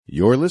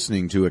You're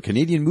listening to a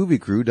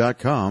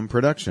CanadianMovieCrew.com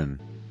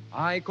production.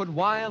 I could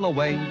while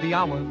away the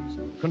hours,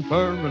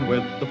 conferring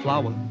with the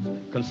flowers,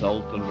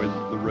 consulting with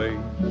the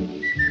rain.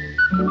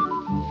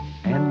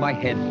 And my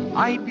head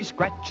I'd be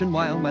scratching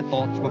while my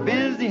thoughts were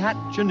busy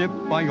hatching if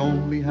I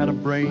only had a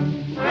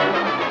brain.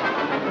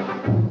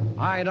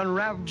 I'd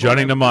unravel...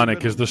 Johnny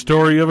Mnemonic is the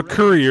story of a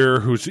courier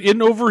who's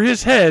in over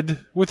his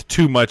head with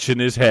too much in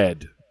his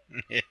head.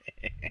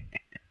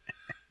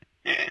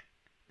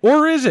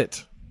 Or is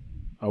it?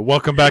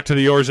 Welcome back to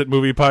the Yours It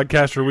Movie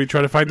podcast, where we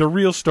try to find the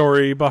real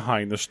story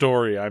behind the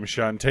story. I'm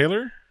Sean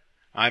Taylor.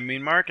 I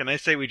mean, Mark, and I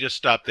say we just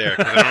stop there,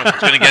 because I don't know if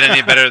it's going to get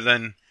any better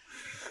than...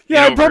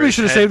 Yeah, I probably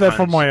should have saved that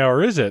for my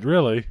Or Is It,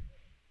 really?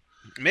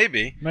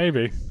 Maybe.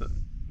 But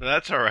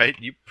that's all right.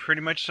 You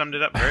pretty much summed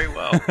it up very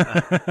well.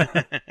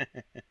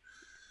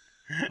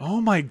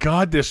 Oh my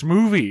God, this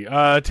movie.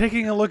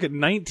 Taking a look at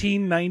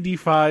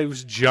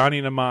 1995's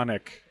Johnny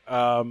Mnemonic.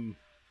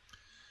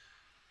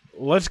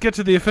 Let's get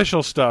to the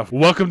official stuff.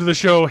 Welcome to the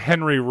show,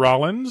 Henry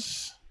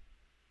Rollins.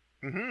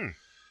 Mm-hmm.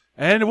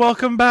 And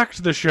welcome back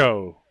to the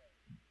show.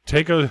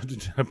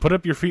 Put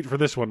up your feet for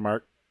this one,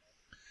 Mark.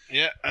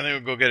 Yeah, I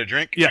think we'll go get a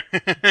drink. Yeah.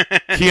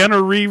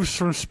 Keanu Reeves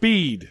from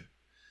Speed.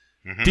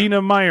 Mm-hmm.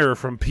 Dina Meyer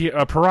from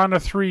Piranha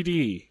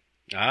 3D.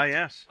 Ah,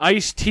 yes.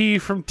 Ice-T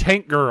from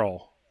Tank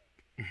Girl.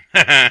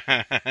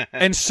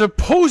 And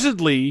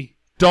supposedly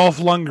Dolph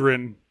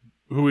Lundgren,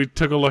 who we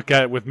took a look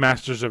at with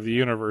Masters of the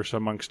Universe,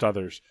 amongst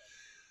others.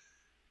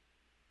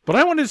 But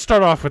I wanted to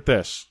start off with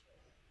this.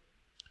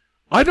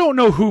 I don't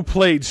know who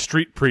played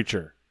Street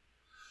Preacher,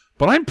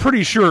 but I'm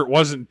pretty sure it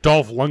wasn't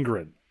Dolph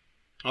Lundgren.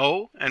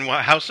 Oh, and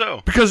how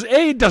so? Because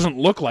A, doesn't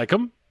look like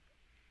him.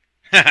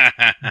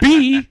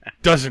 B,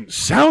 doesn't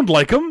sound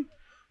like him.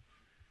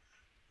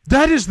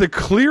 That is the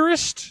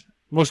clearest,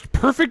 most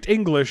perfect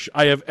English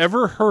I have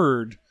ever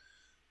heard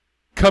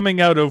coming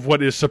out of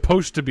what is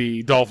supposed to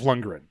be Dolph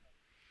Lundgren.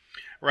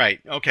 Right.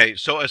 Okay.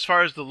 So as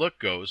far as the look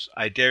goes,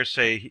 I dare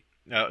say...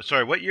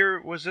 sorry, what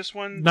year was this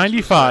one?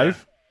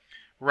 95.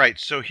 Right.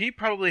 So he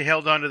probably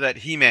held on to that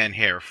He-Man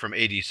hair from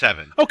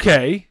 87.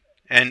 Okay.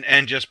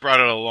 And just brought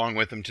it along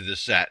with him to the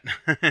set.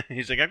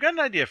 He's like, I've got an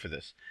idea for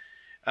this.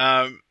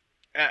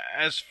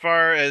 As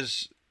far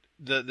as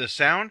the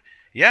sound,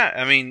 yeah,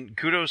 I mean,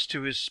 kudos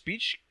to his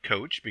speech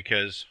coach,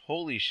 because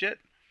holy shit.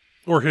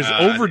 Or his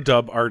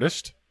overdub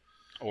artist.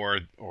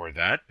 Or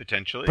that,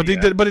 potentially. But it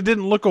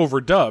didn't look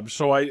overdubbed,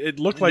 so it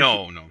looked like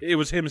it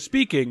was him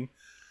speaking,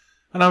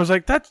 and I was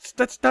like, that's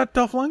not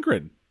Dolph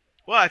Lundgren.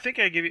 Well, I think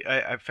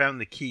I found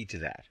the key to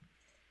that.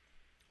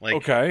 Like,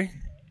 okay.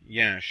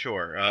 Yeah,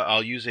 sure.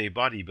 I'll use a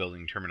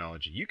bodybuilding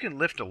terminology. You can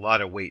lift a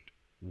lot of weight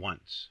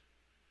once.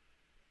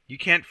 You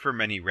can't for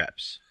many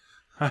reps.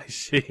 I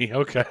see.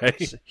 Okay.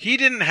 He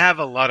didn't have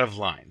a lot of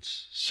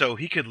lines, so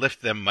he could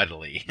lift them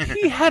muddily.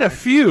 He had a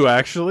few,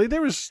 actually.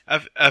 There was...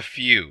 A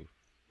few.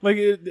 Like,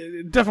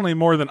 definitely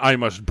more than I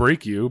Must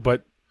Break You,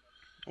 but...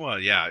 Well,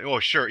 yeah. Oh,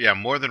 sure. Yeah,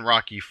 more than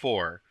Rocky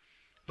 4,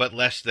 but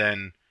less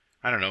than,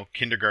 I don't know,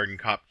 Kindergarten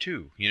Cop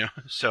 2, you know?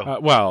 So.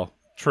 Well...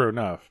 True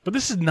enough. But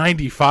this is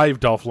 95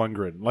 Dolph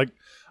Lundgren. Like,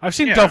 I've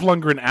seen Dolph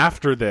Lundgren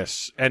after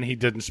this, and he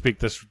didn't speak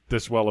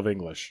this well of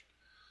English.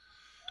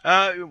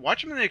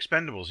 Watch him in The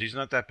Expendables. He's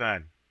not that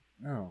bad.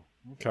 Oh,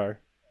 okay.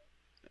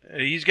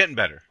 He's getting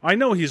better. I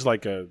know he's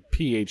like a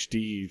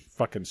PhD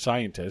fucking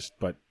scientist,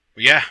 but...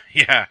 Yeah.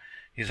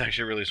 He's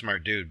actually a really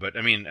smart dude. But,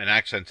 I mean, an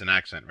accent's an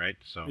accent, right?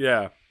 So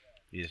yeah.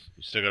 You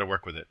still got to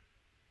work with it.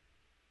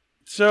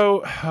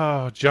 So,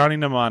 Johnny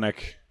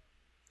Mnemonic...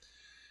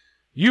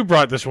 You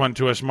brought this one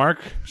to us, Mark,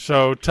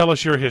 so tell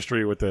us your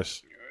history with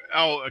this.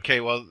 Oh, okay,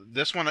 well,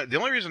 this one, the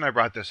only reason I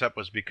brought this up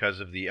was because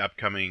of the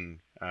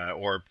upcoming,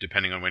 or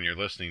depending on when you're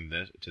listening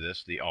to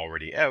this, the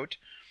already out,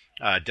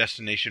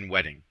 Destination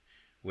Wedding,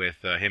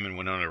 with him and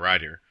Winona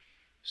Ryder.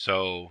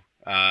 So,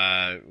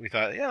 we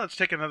thought, yeah, let's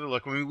take another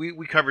look. I mean,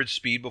 we covered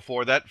Speed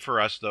before. That,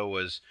 for us, though,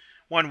 was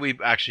one we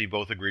actually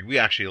both agreed. We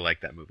actually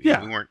liked that movie.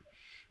 Yeah. We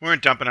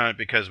weren't dumping on it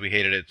because we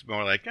hated it. It's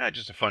more like,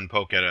 just a fun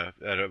poke at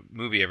a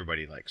movie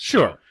everybody likes.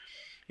 Sure. So,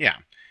 yeah.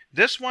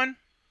 This one,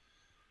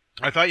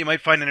 I thought you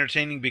might find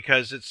entertaining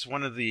because it's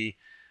one of the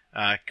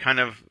kind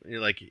of,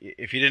 like,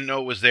 if you didn't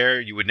know it was there,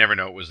 you would never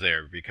know it was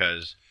there,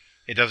 because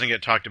it doesn't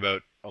get talked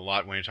about a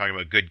lot when you're talking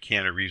about good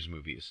Keanu Reeves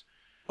movies.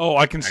 Oh,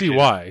 I can see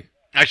why.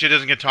 Actually, it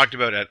doesn't get talked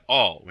about at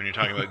all when you're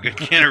talking about good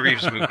Keanu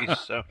Reeves movies.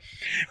 So,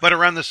 but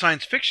around the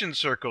science fiction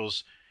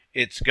circles,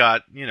 it's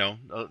got,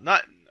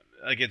 not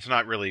like it's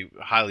not really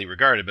highly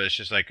regarded, but it's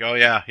just like, oh,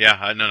 yeah,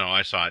 no,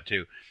 I saw it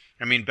too.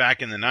 I mean,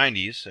 back in the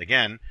 90s,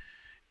 again...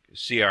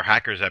 See our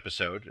Hackers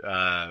episode.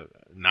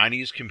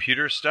 90s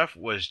computer stuff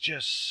was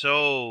just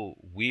so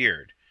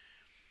weird.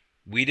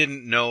 We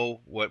didn't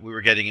know what we were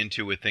getting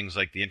into with things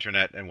like the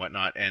internet and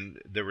whatnot, and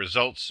the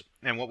results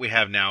and what we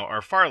have now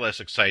are far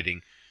less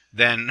exciting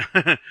than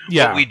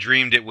what we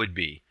dreamed it would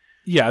be.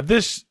 Yeah,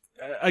 this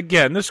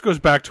goes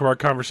back to our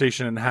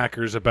conversation in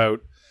Hackers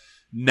about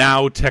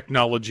now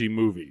technology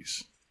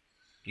movies.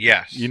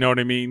 Yes. You know what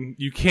I mean?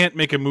 You can't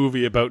make a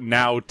movie about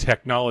now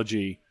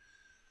technology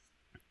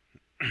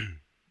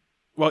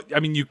well, I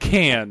mean, you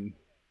can,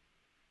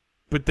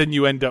 but then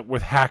you end up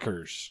with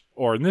hackers,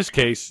 or in this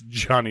case,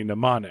 Johnny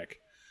Mnemonic.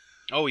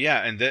 Oh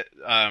yeah,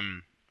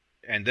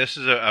 and this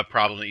is a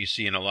problem that you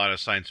see in a lot of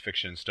science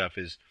fiction stuff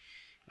is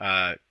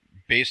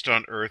based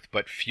on Earth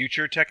but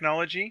future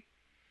technology.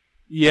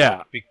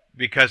 Yeah,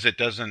 because it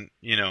doesn't,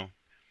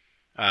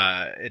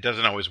 it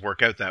doesn't always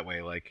work out that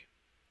way. Like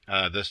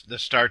the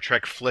Star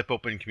Trek flip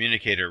open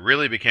communicator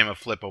really became a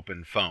flip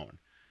open phone.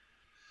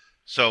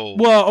 So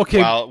well,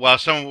 okay. While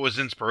some of it was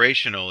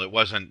inspirational, it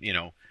wasn't,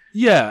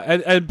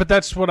 Yeah, but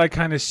that's what I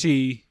kind of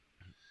see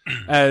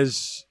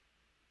as.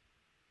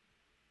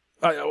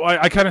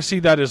 I kind of see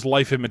that as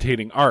life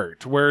imitating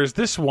art, whereas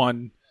this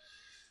one,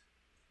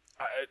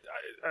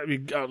 I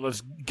mean,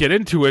 let's get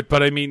into it.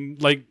 But I mean,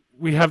 like,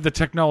 we have the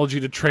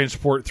technology to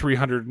transport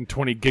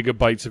 320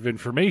 gigabytes of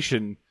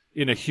information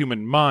in a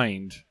human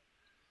mind,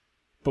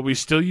 but we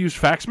still use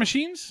fax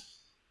machines?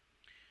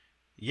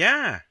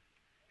 Yeah.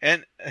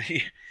 And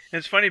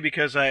it's funny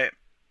because I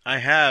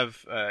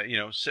have,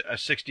 a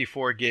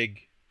 64 gig,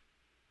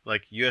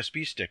 like,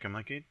 USB stick. I'm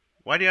like,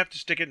 why do you have to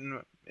stick it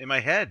in my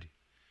head?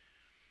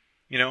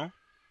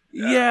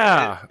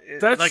 Yeah.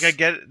 That's like, I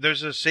get it.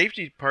 There's a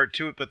safety part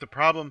to it, but the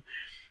problem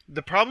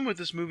with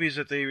this movie is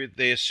that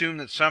they assume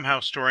that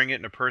somehow storing it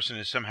in a person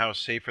is somehow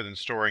safer than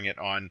storing it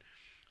on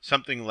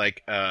something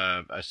like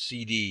a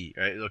CD.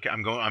 Right? Look,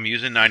 I'm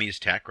using 90s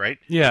tech, right?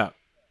 Yeah.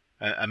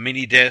 A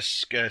mini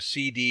disc, a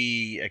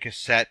CD, a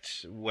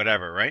cassette,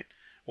 whatever, right?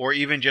 Or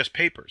even just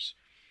papers.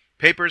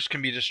 Papers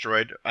can be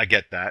destroyed. I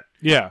get that.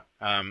 Yeah.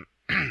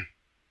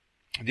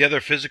 The other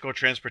physical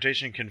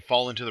transportation can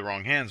fall into the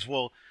wrong hands.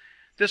 Well,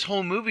 this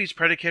whole movie is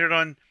predicated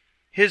on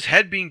his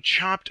head being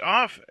chopped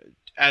off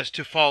as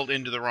to fall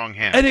into the wrong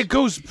hands. And it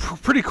goes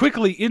pretty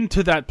quickly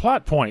into that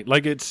plot point.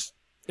 Like, it's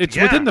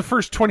Yeah. within the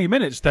first 20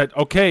 minutes that,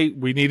 okay,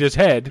 we need his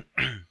head.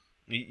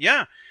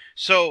 Yeah.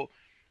 So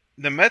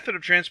the method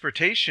of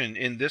transportation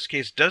in this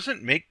case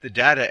doesn't make the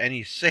data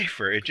any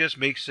safer. It just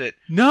makes it,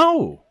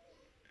 No.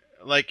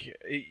 like,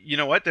 you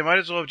know what? They might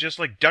as well have just,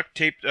 like, duct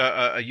taped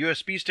a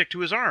USB stick to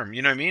his arm.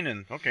 You know what I mean?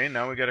 And, okay,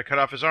 now we got to cut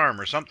off his arm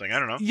or something. I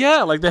don't know.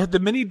 Yeah, like they had the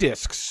mini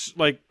discs,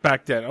 like,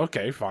 back then.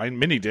 Okay, fine,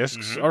 mini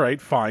discs. All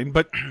right, fine.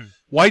 But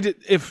why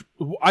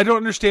I don't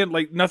understand,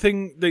 like,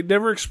 nothing, they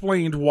never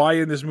explained why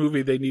in this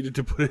movie they needed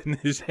to put it in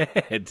his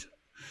head.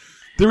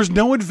 There was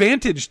no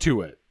advantage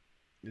to it.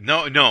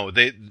 No,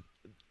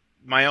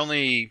 my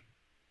only,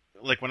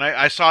 like, when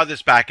I saw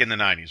this back in the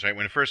 90s, right?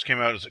 When it first came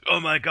out, it was like, oh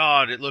my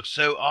God, it looks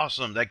so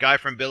awesome. That guy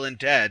from Bill and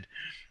Ted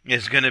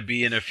is going to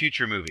be in a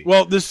future movie.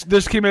 Well,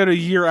 this came out a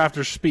year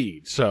after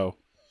Speed, so.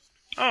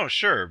 Oh,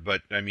 sure.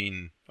 But, I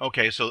mean,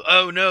 okay, so,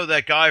 oh no,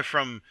 that guy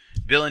from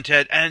Bill and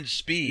Ted and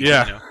Speed.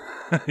 Yeah.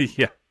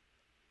 Yeah.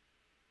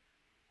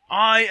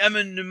 I am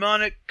a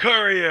mnemonic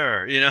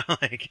courier,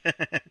 like.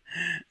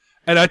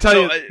 And I tell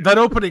So, you, that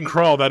opening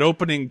crawl, that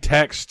opening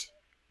text,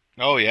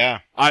 Oh, yeah.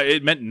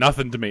 it meant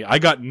nothing to me. I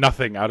got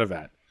nothing out of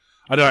that.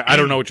 I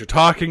don't know what you're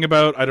talking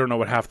about. I don't know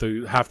what half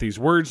these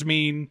words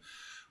mean.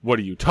 What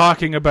are you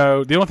talking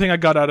about? The only thing I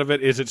got out of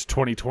it is it's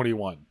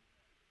 2021.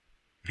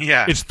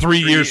 Yeah. It's 3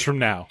 years from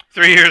now.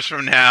 3 years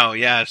from now,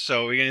 yeah.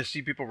 So we're going to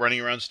see people running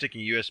around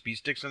sticking USB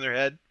sticks in their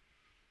head?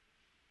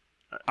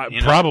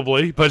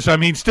 Probably, but I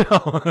mean,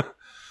 still.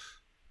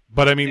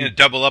 But I mean,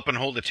 double up and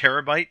hold a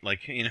terabyte?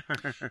 Like,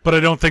 But I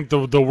don't think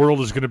the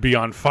world is going to be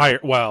on fire.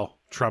 Well,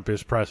 Trump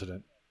is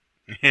president.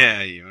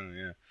 Yeah.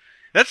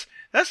 That's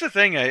the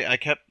thing I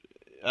kept...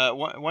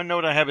 one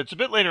note I have, it's a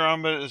bit later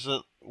on, but is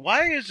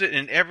why is it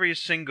in every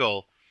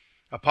single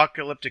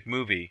apocalyptic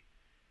movie,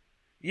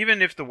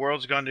 even if the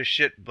world's gone to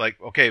shit,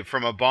 like, okay,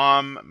 from a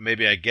bomb,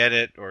 maybe I get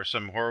it, or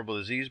some horrible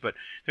disease, but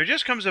there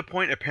just comes a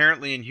point,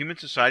 apparently, in human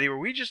society where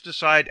we just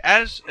decide,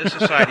 as a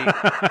society,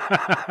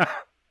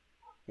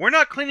 we're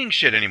not cleaning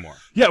shit anymore.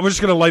 Yeah, we're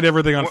just going to light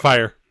everything on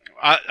fire.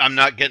 I'm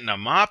not getting a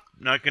mop,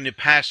 not going to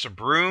pass a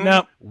broom.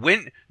 No.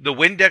 The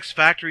Windex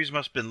factories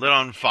must have been lit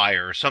on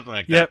fire or something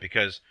like that, Yep.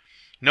 because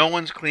no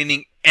one's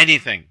cleaning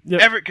anything.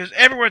 Yep. Because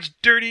everyone's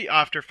dirty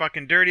after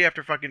fucking dirty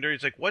after fucking dirty.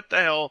 It's like, what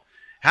the hell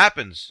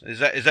happens? Is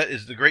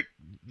the great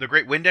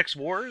Windex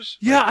wars?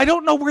 Yeah, I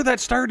don't know where that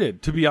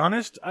started, to be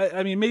honest.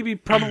 I mean, maybe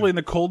probably in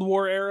the Cold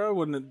War era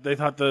when they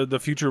thought the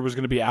future was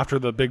going to be after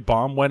the big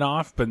bomb went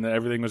off and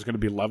everything was going to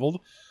be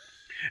leveled.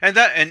 And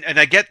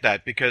I get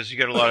that because you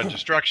get a lot of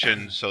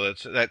destruction, so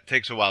that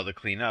takes a while to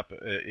clean up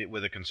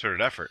with a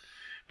concerted effort.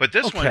 But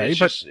this one, it's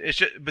just.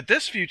 But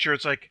this future,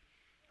 it's like,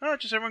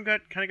 just everyone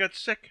kind of got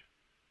sick.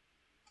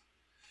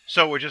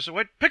 So we're just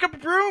pick up a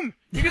broom.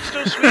 You can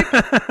still sweep.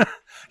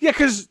 Yeah,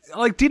 because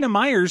like Dina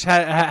Myers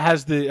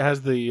has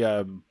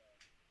the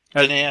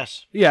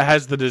NAS. Yeah,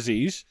 has the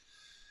disease,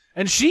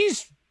 and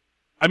she's,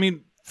 I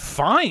mean,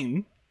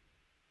 fine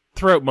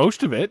throughout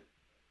most of it.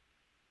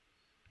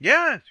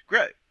 Yeah,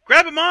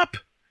 grab him up.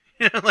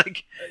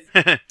 Like.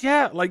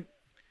 Yeah, like.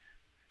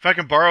 If I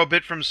can borrow a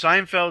bit from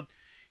Seinfeld,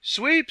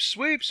 sweep,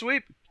 sweep,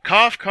 sweep,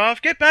 cough,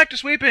 cough, get back to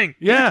sweeping.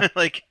 Yeah.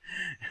 Like,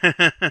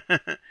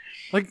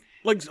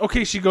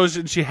 okay, she goes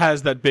and she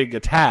has that big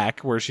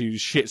attack where she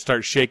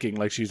starts shaking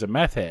like she's a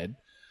meth head.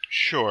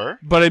 Sure.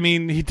 But I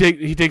mean, he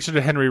takes her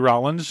to Henry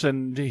Rollins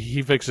and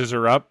he fixes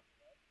her up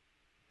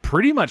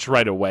pretty much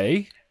right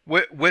away.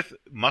 With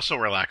muscle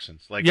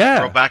relaxants. Like,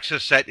 Yeah.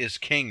 Robaxacet is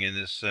king in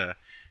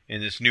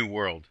this new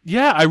world.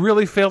 Yeah, I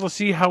really fail to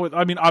see how it...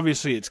 I mean,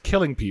 obviously it's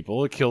killing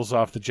people. It kills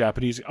off the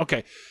Japanese...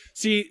 Okay,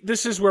 see,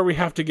 this is where we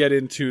have to get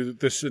into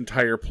this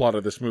entire plot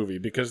of this movie,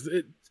 because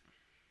it...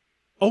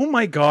 Oh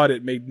my god,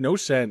 it made no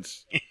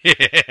sense.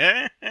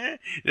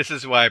 This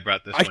is why I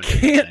brought this I one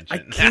to your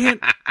attention.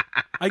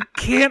 I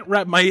can't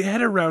wrap my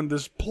head around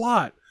this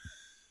plot.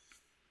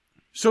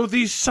 So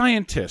these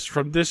scientists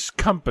from this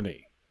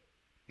company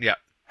Yeah.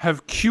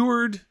 have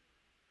cured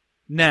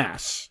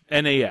NAS,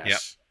 N-A-S,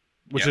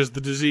 Yep. which Yep. is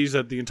the disease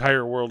that the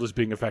entire world is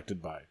being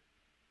affected by.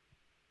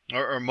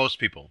 Or most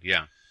people,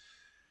 yeah.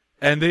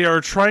 And they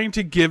are trying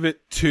to give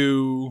it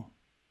to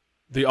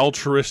the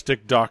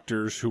altruistic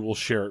doctors who will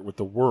share it with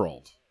the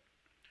world.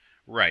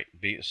 Right.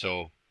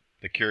 So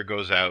the cure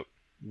goes out.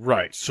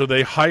 Right. So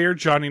they hire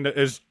Johnny.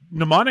 Is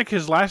Mnemonic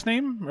his last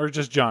name or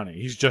just Johnny?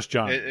 He's just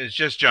Johnny. It's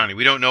just Johnny.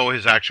 We don't know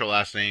his actual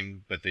last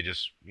name, but they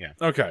just, yeah.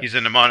 Okay. He's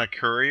a mnemonic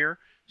courier,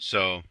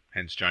 so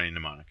hence Johnny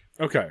Mnemonic.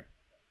 Okay.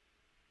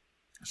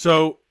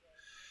 So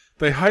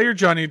they hire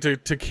Johnny to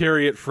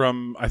carry it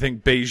from, I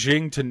think,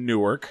 Beijing to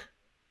Newark,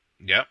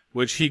 Yep.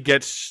 which he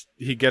gets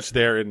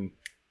there in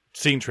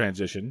scene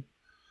transition.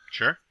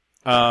 Sure.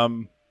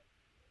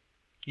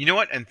 You know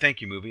what? And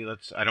thank you, movie.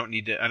 I don't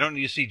need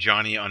to see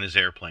Johnny on his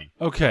airplane.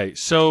 Okay,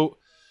 so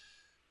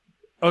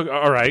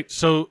all right.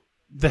 So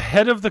the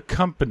head of the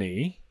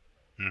company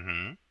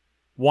Mm-hmm.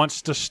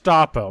 wants to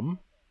stop him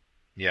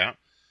Yeah.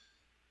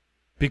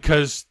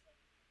 because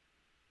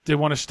they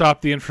want to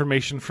stop the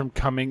information from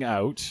coming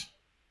out.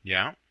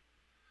 Yeah.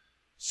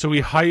 So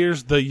he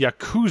hires the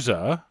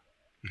Yakuza,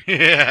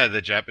 Yeah,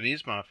 the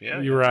Japanese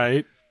mafia. you're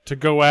right, to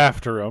go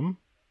after him.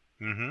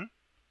 Mm-hmm.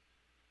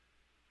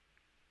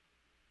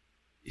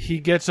 He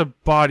gets a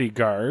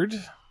bodyguard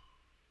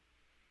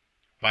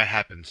By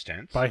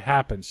happenstance. by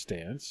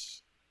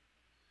happenstance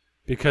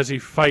because he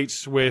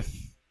fights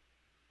with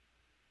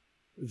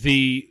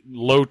the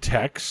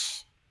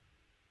Low-Techs,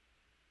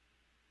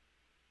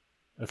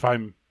 if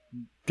I'm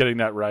getting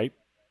that right.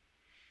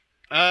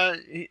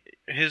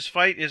 His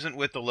fight isn't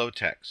with the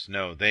Low-Techs.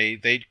 No,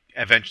 they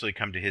eventually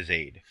come to his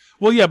aid.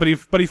 Well, yeah, but he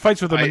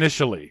fights with them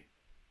initially.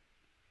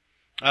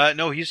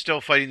 No, he's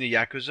still fighting the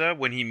Yakuza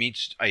when he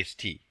meets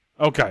Ice-T.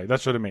 Okay,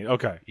 that's what I mean.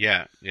 Okay.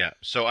 Yeah, yeah.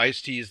 So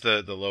Ice-T is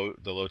the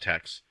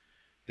Low-Techs.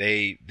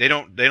 They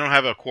don't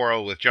have a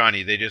quarrel with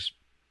Johnny. They just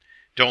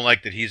don't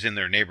like that he's in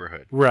their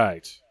neighborhood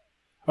Right.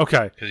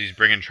 Okay. because he's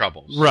bringing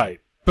troubles. Right.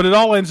 But it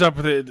all ends up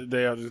with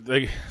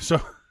they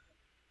so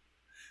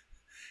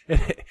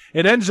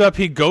it ends up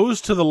he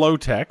goes to the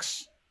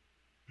Low-Techs,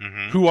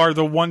 Mm-hmm. who are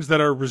the ones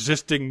that are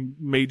resisting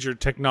major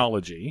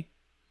technology.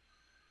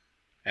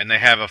 And they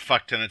have a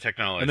fuck ton of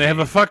technology. And they have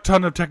a fuck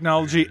ton of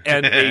technology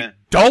and a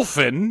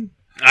dolphin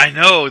I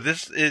know,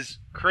 this is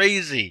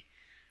crazy.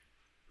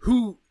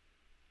 who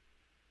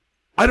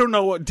I don't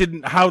know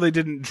how they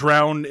didn't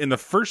drown in the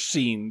first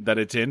scene that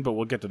it's in, but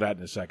we'll get to that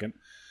in a second.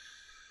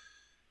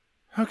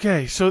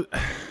 Okay, so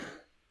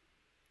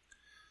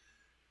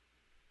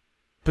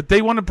but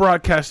they want to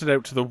broadcast it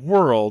out to the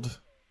world,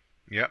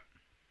 Yep.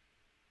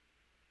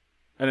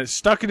 and it's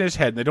stuck in his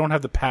head, and they don't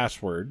have the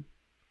password.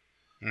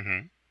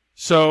 Mm-hmm.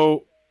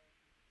 So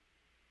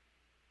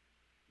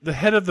the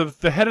head of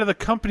the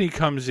company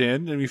comes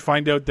in, and we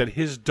find out that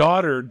his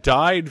daughter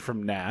died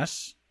from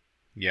NAS.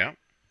 Yeah.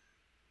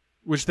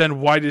 Which then,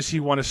 why does he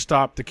want to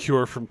stop the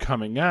cure from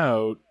coming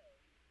out?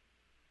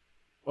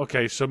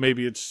 Okay, so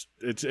maybe it's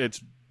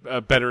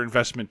a better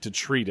investment to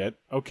treat it.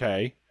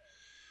 Okay,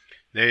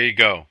 There you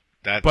go.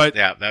 That's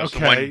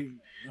okay.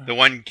 the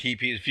one key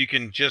piece. If you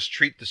can just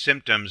treat the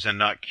symptoms and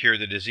not cure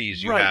the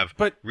disease, you Right, have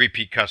but-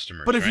 repeat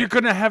customers. But if right? you're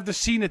going to have the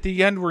scene at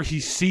the end where he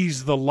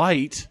sees the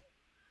light,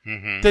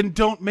 Mhm. then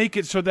don't make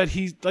it so that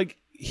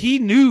he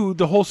knew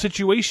the whole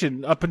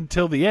situation up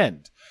until the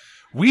end.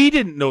 We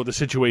didn't know the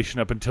situation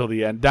up until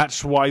the end.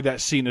 That's why that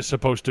scene is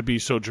supposed to be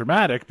so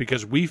dramatic,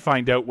 because we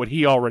find out what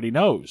he already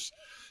knows.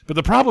 But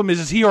the problem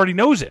is he already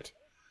knows it.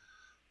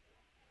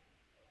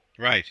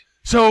 Right.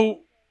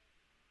 So,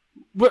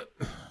 what?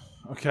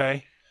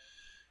 Okay.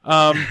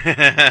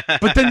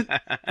 But then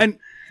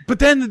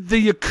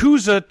the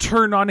Yakuza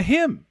turn on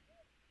him.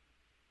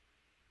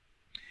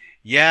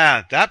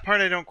 Yeah, that part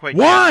I don't quite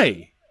get.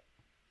 Why?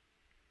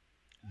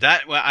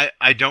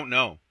 I don't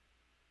know.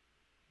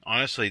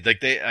 Honestly,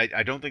 like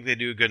I don't think they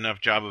do a good enough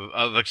job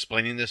of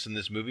explaining this in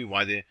this movie,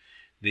 why the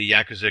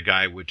Yakuza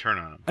guy would turn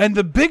on him. And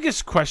the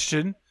biggest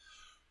question,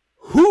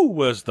 who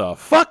was the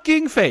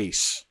fucking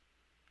face?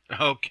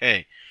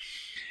 Okay.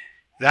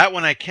 That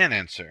one I can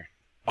answer.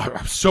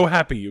 I'm so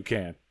happy you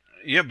can.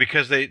 Yeah,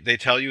 because they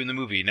tell you in the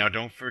movie. Now,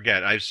 don't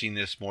forget, I've seen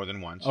this more than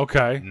once.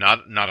 Okay.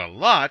 Not a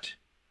lot,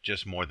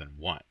 just more than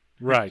one.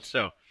 Right.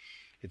 So,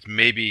 it's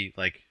maybe,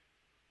 like,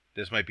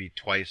 this might be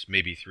twice,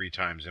 maybe 3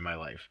 times in my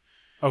life.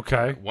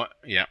 Okay. What?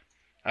 Yeah.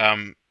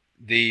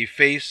 The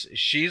face,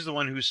 she's the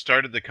one who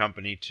started the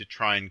company to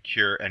try and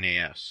cure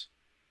NAS.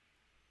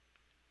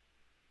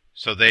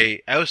 So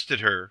they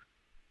ousted her,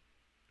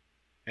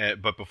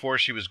 but before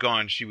she was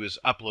gone, she was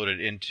uploaded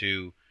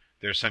into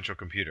their central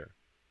computer.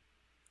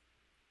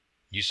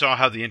 You saw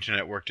how the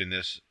internet worked in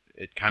this.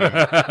 It kind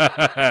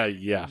of...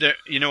 Yeah.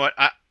 You know what?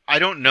 I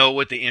don't know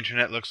what the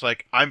internet looks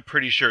like. I'm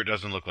pretty sure it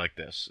doesn't look like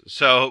this.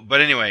 So, but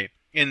anyway,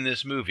 in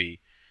this movie,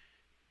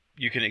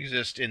 you can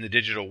exist in the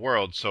digital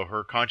world, so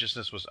her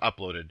consciousness was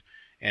uploaded,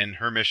 and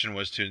her mission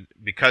was to,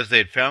 because they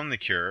had found the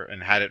cure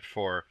and had it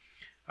for,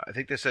 I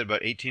think they said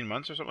about 18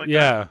 months or something like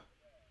that.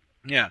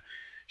 Yeah.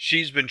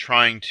 She's been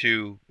trying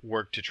to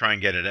work to try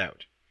and get it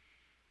out.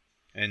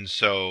 And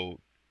so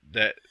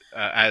that,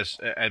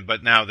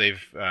 but now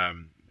they've,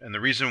 and the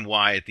reason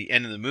why at the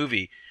end of the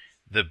movie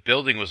the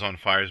building was on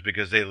fire is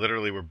because they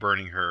literally were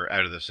burning her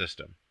out of the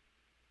system.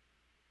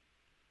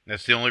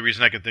 That's the only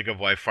reason I can think of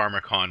why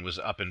Pharmacon was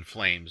up in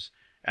flames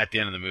at the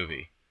end of the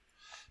movie.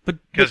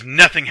 Because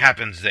nothing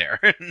happens there.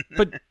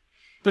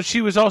 but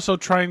she was also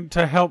trying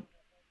to help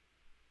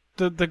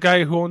the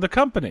guy who owned the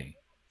company.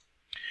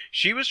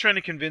 She was trying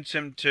to convince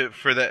him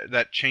for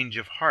that change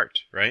of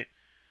heart, right?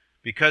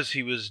 Because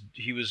he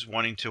was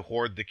wanting to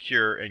hoard the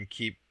cure and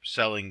keep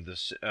selling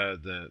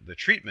the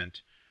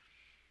treatment.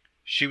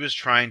 She was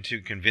trying to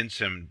convince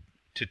him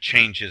to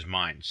change his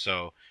mind.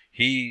 So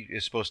he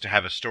is supposed to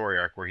have a story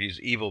arc where he's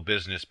evil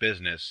business,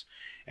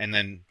 and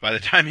then by the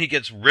time he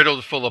gets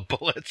riddled full of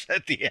bullets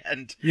at the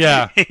end,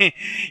 yeah,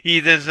 he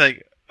then's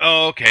like,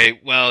 oh, okay,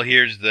 well,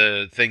 here's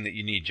the thing that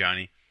you need,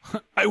 Johnny.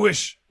 I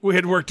wish we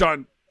had worked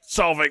on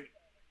solving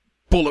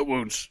bullet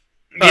wounds.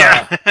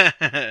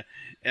 Yeah.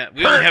 Yeah,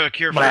 we only have a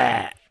cure for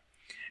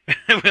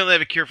we only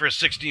have a cure for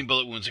 16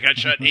 bullet wounds. I got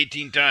shot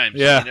 18 times.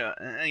 Yeah. You know?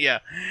 Yeah.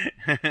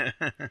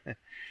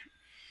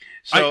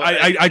 So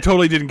I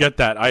totally didn't get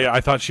that.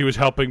 I thought she was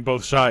helping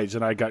both sides,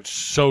 and I got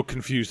so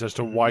confused as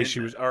to why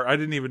she was, or I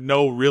didn't even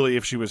know really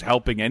if she was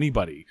helping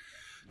anybody.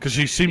 Because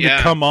she seemed to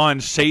come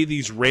on, say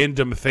these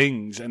random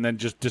things, and then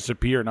just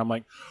disappear. And I'm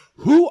like,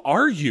 who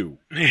are you?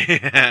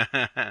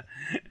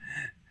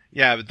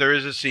 Yeah, but there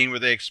is a scene where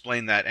they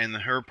explain that, and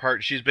her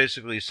part, she's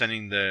basically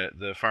sending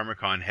the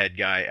Pharmacon head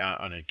guy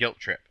on a guilt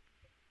trip.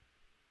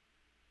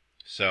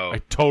 So I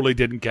totally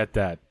didn't get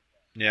that.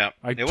 Yeah,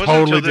 I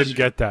totally didn't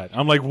get that.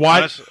 I'm like,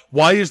 why?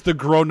 Why is the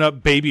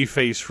grown-up baby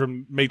face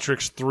from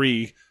Matrix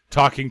 3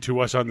 talking to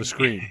us on the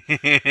screen?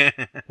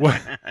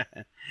 What?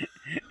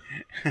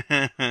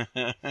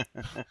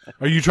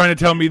 Are you trying to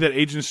tell me that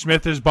Agent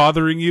Smith is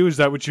bothering you? Is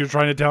that what you're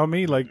trying to tell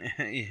me? Like,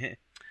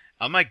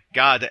 oh my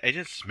God,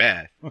 Agent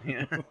Smith!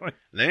 Leave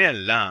me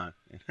alone.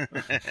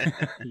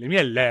 Leave me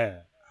alone.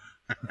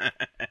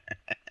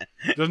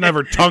 Doesn't have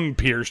her tongue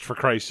pierced, for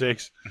Christ's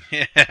sakes.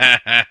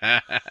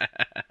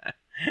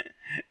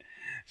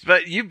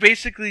 But you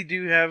basically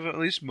do have at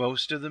least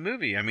most of the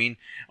movie. I mean,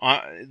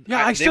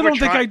 I still don't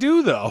think I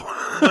do, though.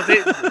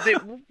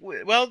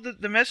 Well,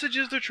 the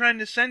messages they're trying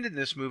to send in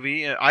this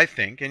movie, I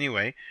think,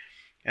 anyway,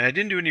 and I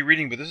didn't do any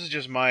reading, but this is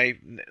just my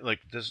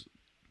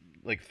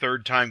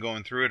third time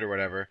going through it or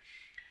whatever.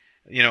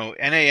 You know,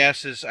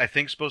 NAS is, I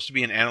think, supposed to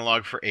be an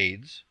analog for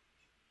AIDS.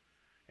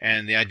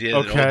 And the idea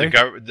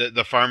that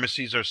the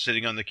pharmacies are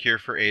sitting on the cure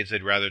for AIDS,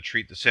 they'd rather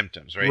treat the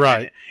symptoms, right?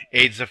 Right.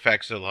 And AIDS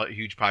affects a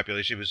huge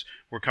population.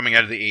 We're coming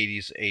out of the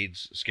 80s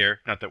AIDS scare.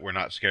 Not that we're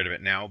not scared of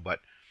it now, but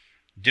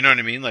do you know what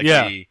I mean? Like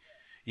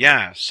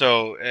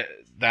so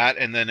that,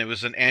 and then it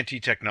was an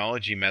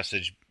anti-technology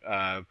message,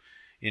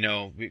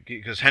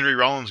 because Henry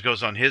Rollins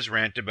goes on his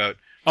rant about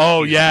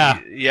all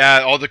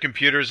the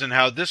computers and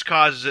how this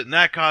causes it and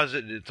that causes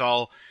it. It's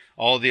all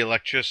the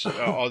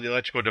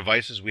electrical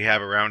devices we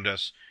have around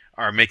us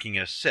are making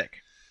us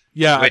sick.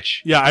 Yeah,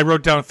 I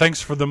wrote down,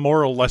 thanks for the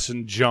moral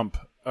lesson dump,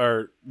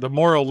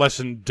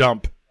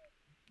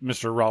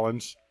 Mr.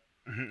 Rollins.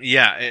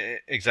 Yeah,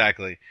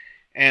 exactly.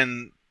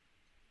 And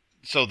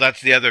so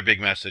that's the other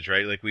big message,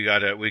 right? Like we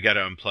gotta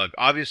unplug.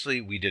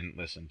 Obviously, we didn't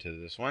listen to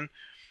this one.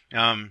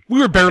 We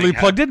were barely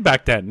plugged in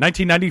back then.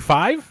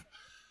 1995?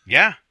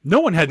 Yeah. No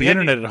one had the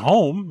internet at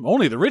home.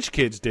 Only the rich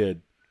kids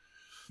did.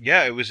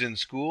 Yeah, it was in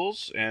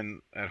schools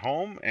and at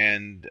home,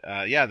 and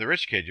the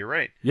rich kid. You're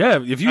right. Yeah,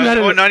 if you had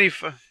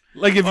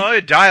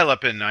 95, dial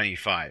up in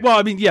 95. Well,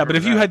 I mean, yeah, but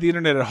if you had the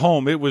internet at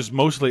home, it was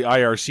mostly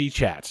IRC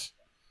chats.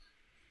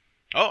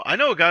 Oh, I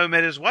know a guy who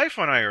met his wife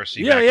on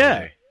IRC. Back in the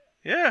day.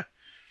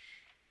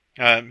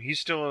 Yeah. He's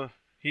still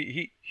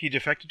he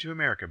defected to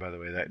America, by the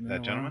way.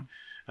 That gentleman.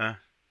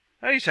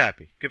 He's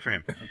happy. Good for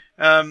him.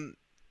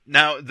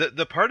 Now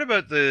the part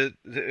about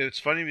it's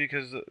funny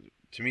because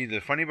to me the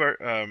funny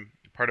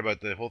part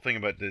about the whole thing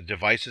about the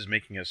devices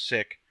making us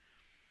sick,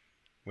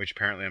 which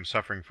apparently I'm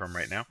suffering from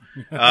right now,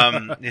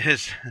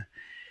 is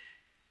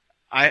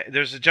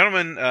there's a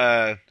gentleman,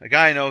 a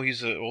guy I know.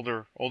 He's an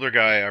older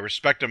guy. I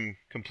respect him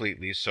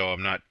completely, so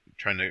I'm not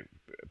trying to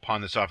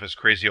pawn this off as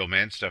crazy old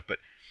man stuff.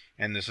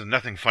 And this is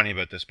nothing funny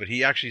about this, but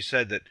he actually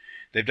said that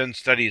they've done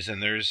studies,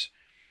 and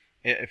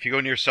if you go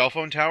near cell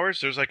phone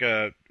towers, there's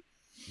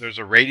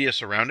a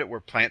radius around it where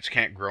plants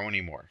can't grow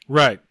anymore.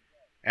 Right.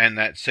 And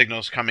that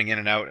signals coming in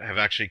and out have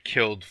actually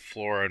killed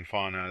flora and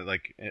fauna,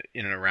 like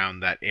in and around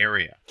that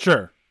area.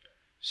 Sure.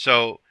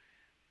 So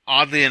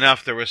oddly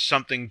enough, there was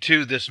something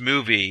to this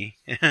movie.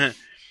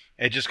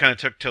 It just kind of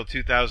took till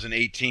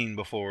 2018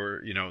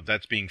 before,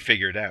 that's being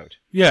figured out.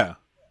 Yeah.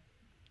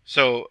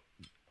 So,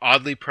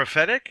 oddly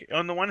prophetic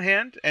on the one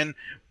hand, and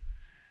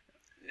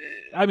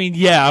I mean,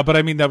 yeah, but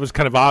I mean, that was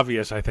kind of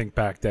obvious, I think,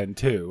 back then,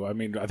 too. I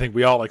mean, I think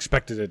we all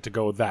expected it to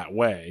go that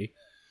way.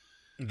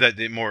 that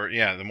the more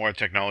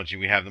technology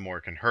we have, the more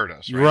it can hurt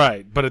us, right?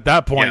 Right. But at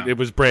that point, Yeah. it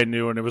was brand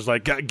new, and it was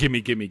like, gimme,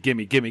 gimme,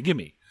 gimme, gimme,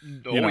 gimme.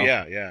 Oh, You know?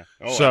 yeah.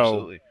 Oh, So-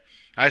 absolutely.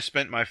 I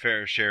spent my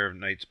fair share of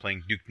nights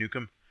playing Duke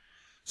Nukem.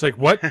 It's like,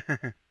 what?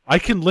 I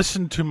can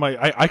listen to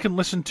I can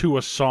listen to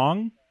a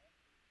song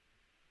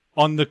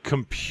on the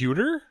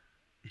computer,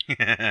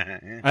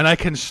 and I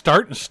can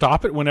start and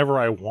stop it whenever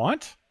I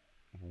want?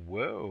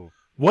 Whoa.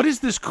 What is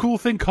this cool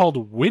thing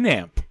called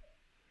Winamp?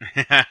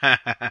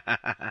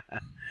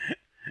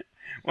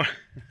 Well,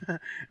 I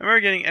remember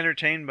getting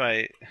entertained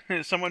by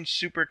someone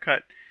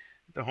supercut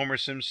the Homer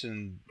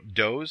Simpson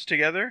does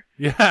together.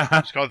 Yeah.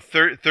 It's called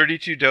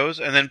 32 does,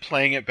 and then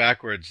playing it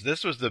backwards.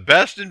 This was the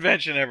best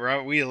invention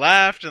ever. We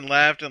laughed and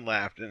laughed and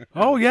laughed.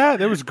 Oh, yeah,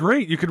 that was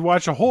great. You could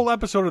watch a whole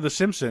episode of The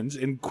Simpsons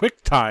in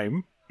quick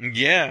time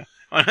Yeah,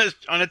 on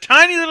a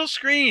tiny little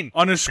screen.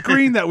 on a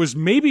screen that was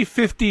maybe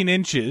 15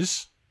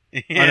 inches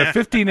on a Yeah.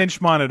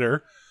 15-inch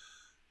monitor,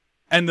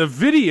 and the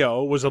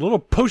video was a little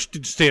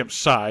postage stamp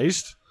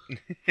sized,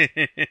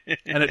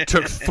 and it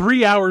took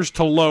 3 hours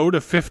to load a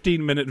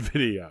 15-minute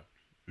video.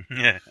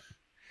 Yeah.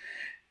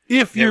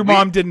 If Yeah, your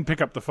mom didn't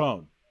pick up the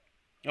phone.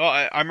 Oh,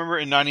 I remember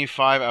in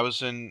 '95 I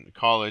was in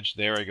college.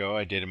 There I go.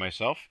 I dated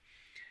myself.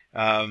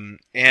 And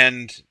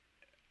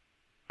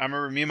I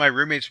remember me and my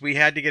roommates, we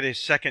had to get a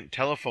second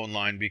telephone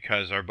line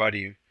because our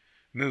buddy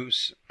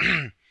Moose,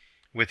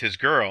 with his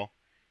girl,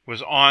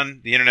 was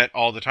on the internet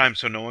all the time,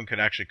 so no one could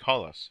actually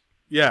call us.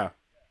 Yeah.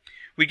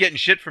 We getting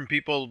shit from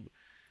people,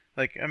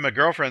 like my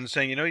girlfriend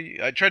saying, I've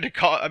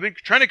been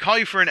trying to call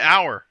you for an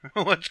hour.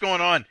 What's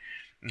going on?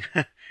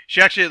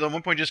 She actually at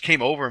one point just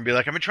came over and be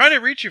like, I've been trying to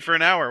reach you for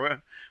an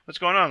hour. What's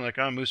going on? I'm like,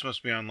 oh, Moose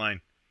must be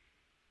online.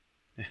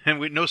 And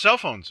we no cell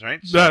phones, right?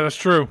 So, Yeah, that's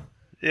true.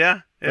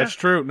 yeah. That's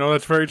true. No,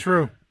 that's very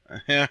true.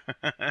 Yeah.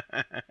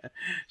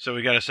 So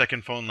we got a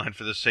second phone line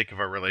for the sake of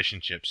our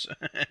relationships.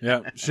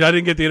 Yeah. See, I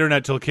didn't get the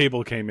internet till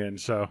cable came in,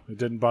 so it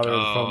didn't bother with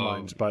the phone Oh.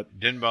 lines. But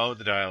Didn't bother with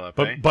the dial-up,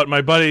 eh? but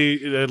my buddy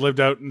lived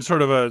out in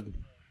sort of a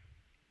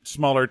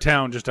smaller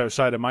town just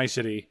outside of my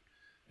city,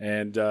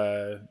 and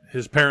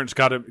his parents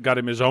got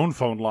him his own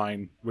phone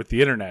line with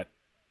the internet.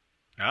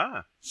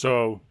 Ah.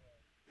 So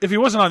if he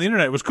wasn't on the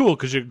internet, it was cool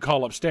because you could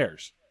call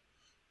upstairs,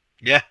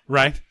 Yeah.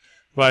 right?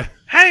 But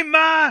Hey,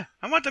 Ma!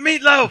 I want the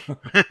meatloaf!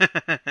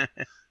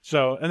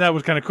 so, and that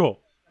was kind of cool.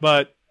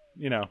 But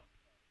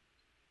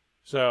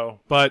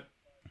but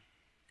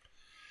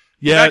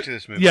yeah, Back to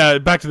this movie. Yeah,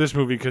 back to this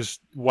movie because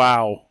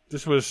wow,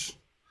 this was.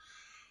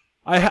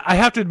 I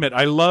have to admit,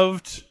 I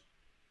loved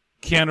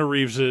Keanu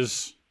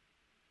Reeves's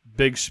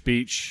big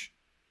speech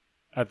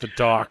at the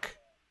dock.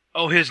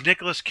 Oh, his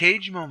Nicolas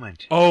Cage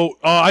moment. Oh,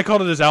 I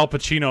called it his Al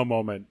Pacino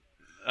moment.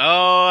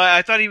 Oh,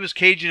 I thought he was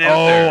caging out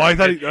Oh, there. I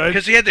thought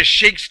because he had the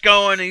shakes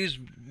going.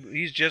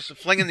 He's just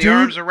flinging the Dude.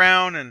 arms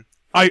around and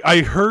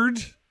I heard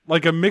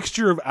like a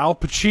mixture of Al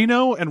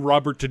Pacino and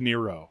Robert De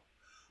Niro,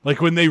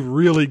 like when they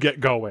really get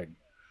going.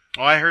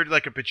 I heard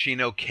like a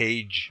Pacino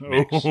Cage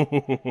mix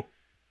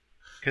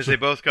because they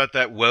both got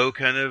that whoa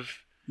kind of.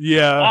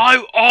 Yeah.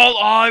 All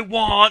I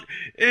want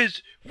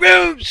is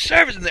room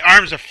service, and the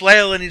arms are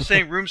flailing. He's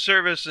saying room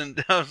service,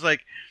 and I was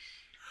like,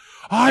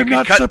 I'm could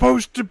not cut-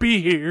 supposed to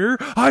be here.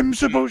 I'm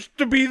supposed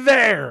to be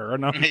there.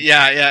 And I'm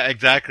yeah,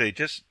 exactly.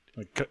 Just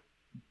like,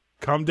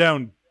 calm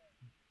down,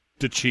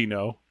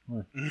 DeCino.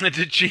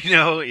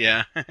 DiCino,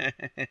 yeah.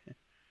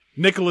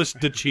 Nicholas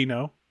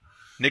DeCino.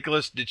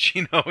 Nicholas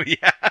DiCino,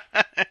 yeah.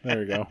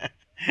 There you go.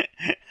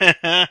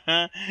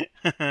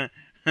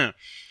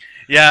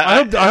 Yeah,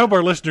 I hope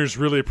our listeners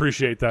really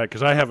appreciate that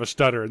because I have a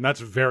stutter, and that's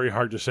very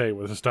hard to say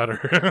with a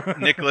stutter.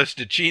 Nicholas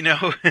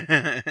DiCino.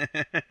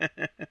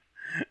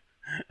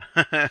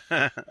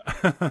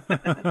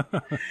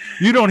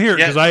 You don't hear it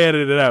Yeah. because I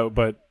edited it out,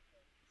 but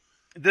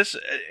This,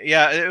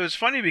 yeah, it was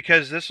funny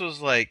because this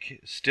was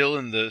like still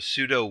in the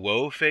pseudo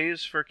woe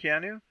phase for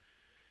Keanu,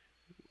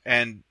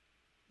 and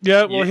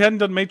yeah, well, Yeah. he hadn't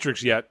done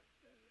Matrix yet.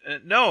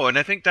 no, and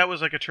I think that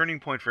was like a turning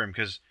point for him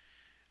because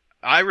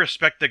I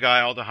respect the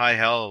guy all to high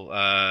hell.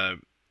 I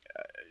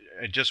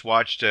just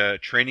watched a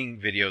training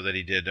video that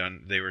he did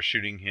on. They were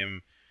shooting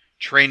him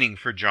training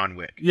for John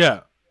Wick,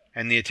 Yeah,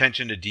 and the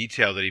attention to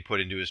detail that he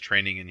put into his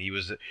training, and he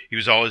was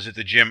always at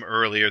the gym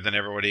earlier than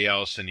everybody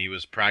else, and he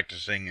was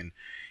practicing, and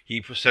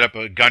he set up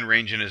a gun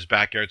range in his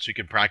backyard so he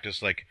could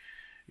practice like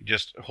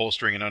just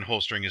holstering and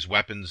unholstering his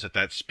weapons at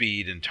that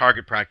speed, and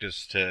target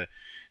practice to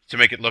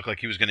make it look like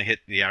he was going to hit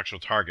the actual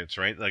targets,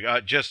 right?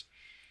 Like just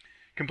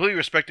completely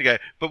respect the guy.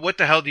 But what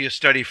the hell do you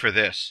study for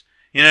this?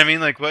 You know what I mean?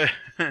 Like what?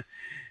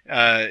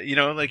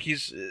 Like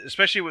he's,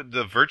 especially with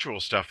the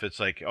virtual stuff, it's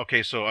like,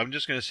 okay, so I'm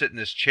just going to sit in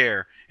this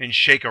chair and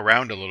shake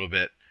around a little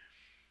bit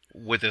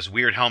with this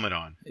weird helmet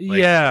on. Like,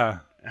 yeah.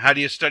 How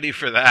do you study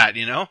for that,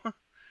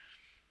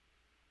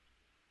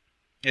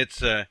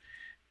 It's let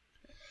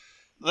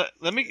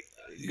me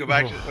go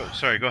back to. Oh,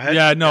 sorry, go ahead.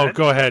 Yeah, no,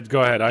 Go ahead.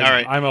 go ahead. All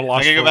right. I'm a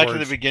loss I'm gonna for go back words.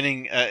 to the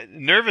beginning.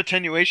 Nerve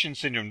attenuation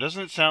syndrome.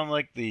 Doesn't it sound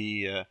like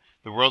the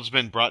world's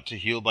been brought to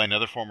heel by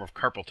another form of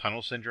carpal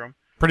tunnel syndrome?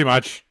 Pretty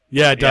much.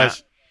 Yeah, it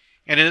does.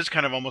 And it is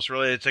kind of almost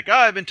related. It's like, oh,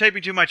 I've been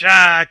typing too much.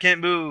 I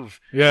can't move.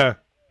 Yeah.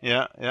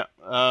 Yeah.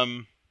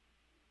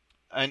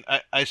 And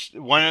I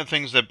one of the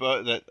things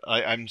that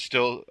I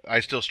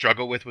still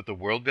struggle with the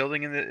world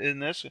building in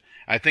this.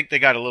 I think they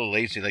got a little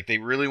lazy. Like they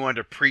really wanted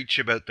to preach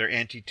about their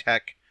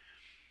anti-tech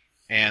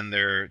and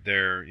their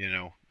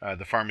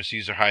the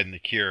pharmacies are hiding the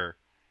cure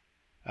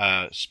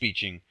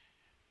speeches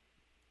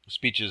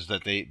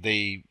that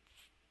they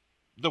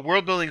the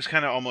world building is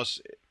kind of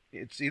almost,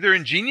 it's either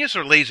ingenious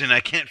or lazy, and I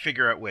can't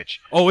figure out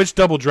which. Oh, it's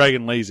Double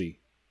Dragon lazy.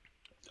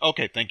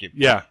 Okay, thank you.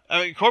 Yeah.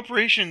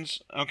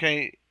 Corporations,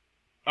 okay,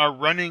 are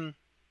running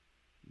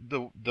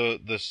the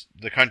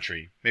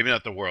country. Maybe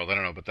not the world. I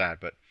don't know about that,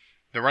 but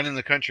they're running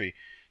the country.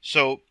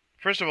 So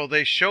first of all,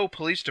 they show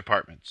police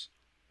departments.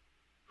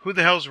 Who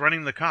the hell's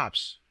running the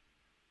cops?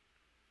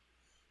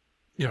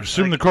 You know,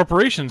 assume the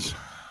corporations.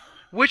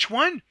 Which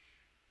one?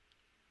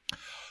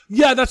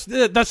 Yeah, that's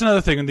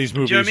another thing in these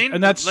movies. Do you know what I mean?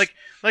 And that's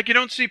like you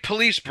don't see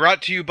police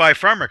brought to you by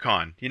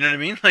Pharmacon. You know what I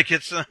mean? Like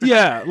it's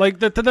yeah, like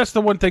that's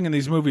the one thing in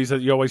these movies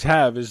that you always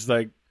have is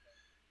like,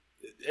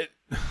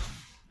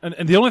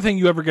 and the only thing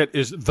you ever get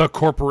is the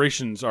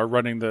corporations are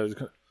running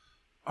the.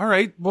 All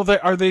right, well,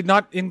 are they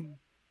not in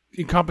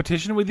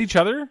competition with each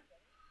other?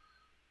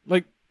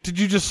 Like, did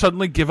you just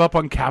suddenly give up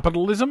on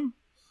capitalism?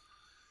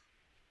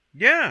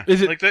 Yeah.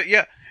 Is it like that?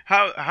 Yeah.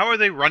 How are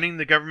they running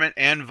the government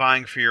and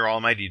vying for your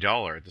almighty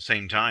dollar at the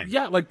same time?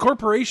 Yeah, like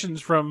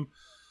corporations from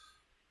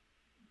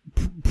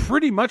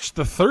pretty much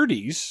the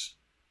 30s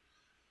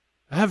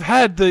have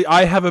had the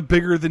I have a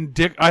bigger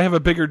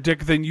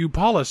dick than you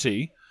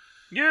policy.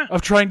 Yeah.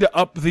 Of trying to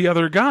up the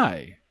other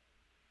guy.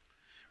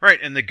 Right,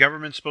 and the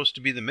government's supposed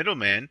to be the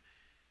middleman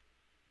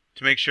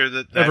to make sure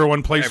that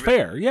everyone plays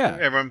fair. Yeah.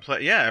 Everyone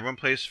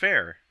plays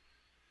fair.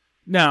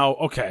 Now,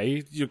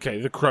 okay,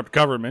 the corrupt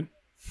government,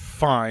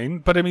 fine,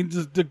 but I mean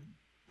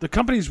the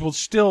companies will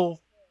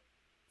still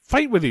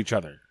fight with each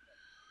other.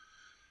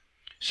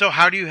 So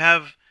how do you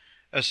have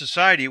a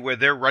society where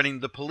they're running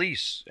the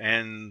police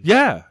and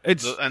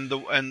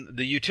the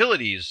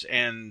utilities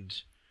and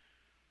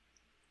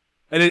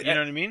you know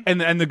what I mean?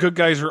 And the good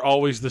guys are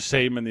always the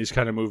same in these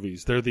kind of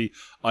movies. They're the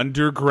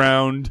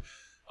underground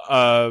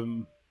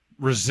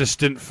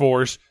resistant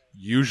force,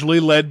 usually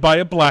led by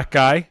a black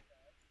guy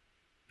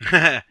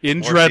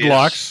in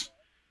dreadlocks.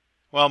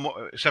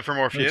 Well, except for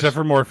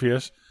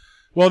Morpheus.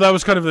 Well, that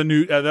was kind of the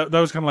new. That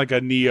was kind of like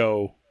a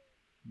Neo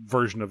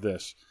version of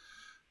this.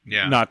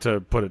 Yeah. Not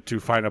to put it too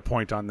fine a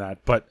point on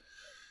that, but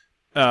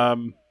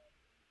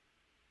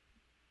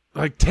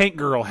like Tank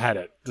Girl had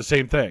it. The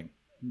same thing.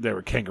 They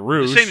were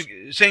kangaroos.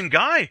 Same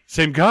guy.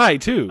 Same guy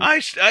too.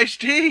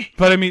 Ice-T.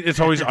 But I mean, it's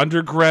always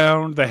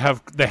underground. They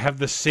have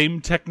the same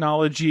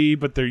technology,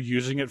 but they're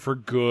using it for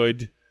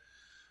good.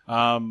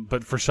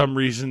 But for some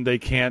reason, they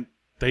can't.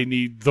 They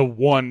need the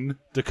one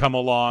to come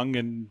along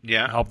and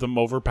help them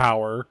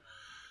overpower.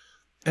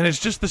 And it's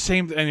just the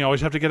same. And you always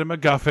have to get a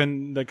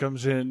MacGuffin that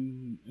comes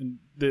in. And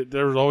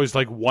they're always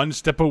like one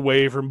step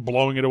away from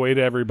blowing it away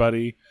to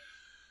everybody.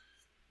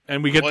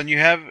 And we get and you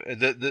have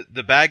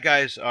the bad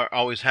guys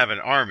always have an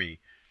army,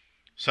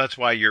 so that's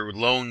why your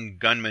lone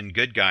gunman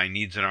good guy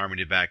needs an army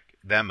to back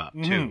them up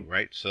too,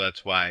 right? So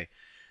that's why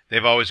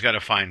they've always got to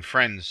find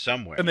friends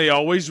somewhere, and they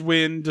always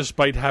win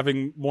despite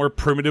having more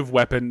primitive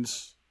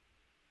weapons.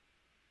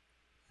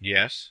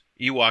 Yes,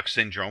 Ewok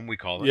syndrome we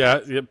call it.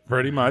 Yeah,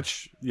 pretty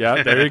much.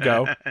 Yeah, there you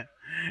go.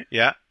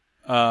 Yeah.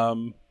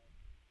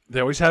 They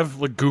always have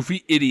like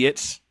goofy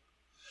idiots,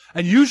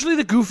 and usually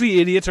the goofy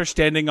idiots are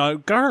standing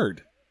on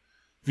guard.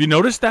 Have you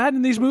noticed that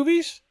in these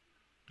movies?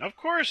 Of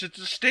course, it's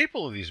a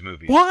staple of these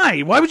movies.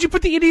 Why? Why would you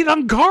put the idiot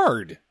on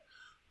guard?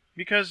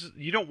 Because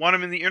you don't want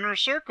them in the inner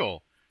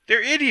circle.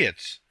 They're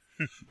idiots.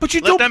 But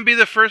you Let them be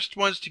the first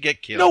ones to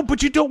get killed. No,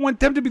 but you don't want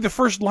them to be the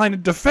first line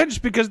of defense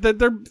because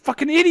they're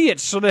fucking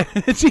idiots, so that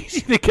it's easy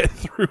to get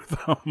through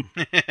them.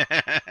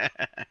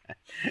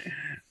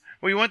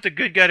 Well, you want the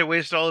good guy to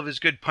waste all of his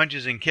good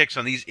punches and kicks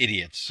on these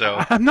idiots,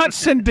 so... I'm not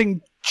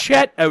sending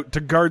Chet out to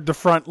guard the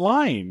front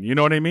line, you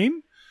know what I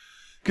mean?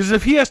 Because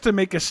if he has to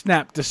make a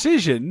snap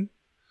decision,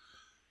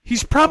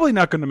 he's probably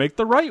not going to make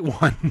the right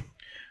one.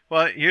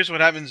 Well, here's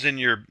what happens in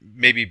your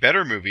maybe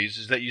better movies,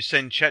 is that you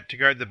send Chet to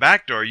guard the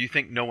back door you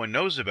think no one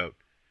knows about,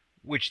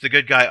 which the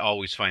good guy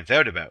always finds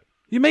out about.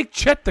 You make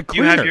Chet the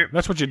cleaner.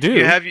 That's what you do.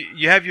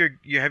 You have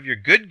your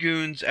good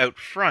goons out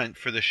front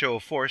for the show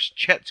of force.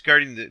 Chet's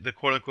guarding the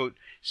quote unquote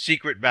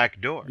secret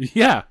back door.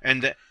 Yeah,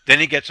 and then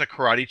he gets a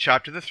karate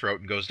chop to the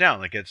throat and goes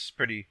down. Like it's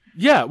pretty.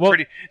 Yeah, well,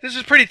 this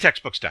is pretty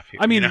textbook stuff here.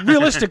 I mean,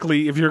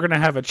 realistically, if you're going to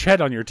have a Chet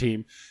on your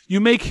team,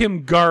 you make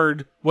him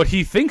guard what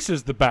he thinks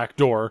is the back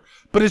door,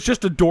 but it's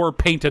just a door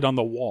painted on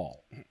the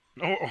wall,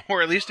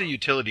 or at least a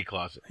utility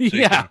closet.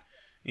 So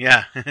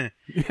yeah.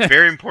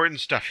 Very important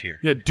stuff here.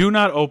 Yeah, do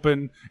not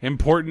open,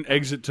 important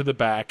exit to the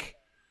back.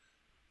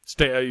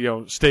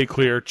 stay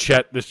clear.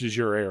 Chet, this is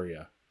your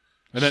area.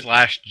 And then,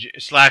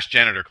 slash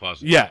janitor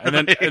closet. Yeah, and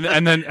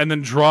then and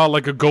then draw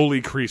like a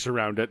goalie crease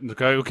around it, and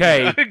go,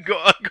 okay, A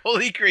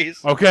goalie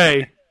crease.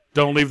 okay,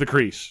 don't leave the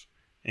crease.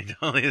 And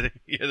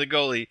you're the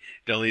goalie.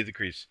 Don't leave the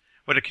crease.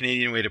 What a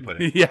Canadian way to put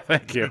it. Yeah,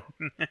 thank you.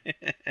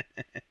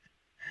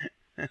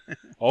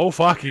 Oh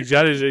fuck, he's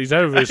out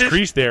of his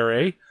crease there,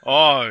 eh?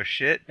 Oh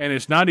shit. And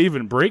it's not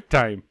even break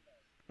time.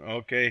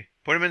 Okay,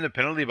 put him in the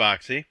penalty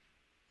box. See.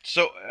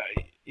 So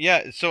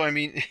So I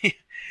mean,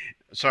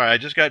 sorry, I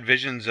just got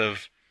visions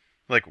of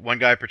like one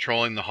guy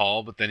patrolling the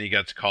hall, but then he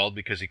gets called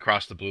because he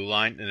crossed the blue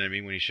line. You know what I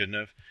mean? When he shouldn't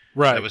have.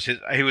 Right. That was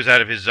he was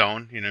out of his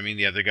zone. You know what I mean?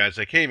 The other guy's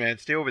like, "Hey man,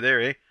 stay over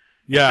there, eh?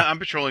 Yeah. I'm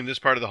patrolling this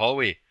part of the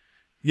hallway.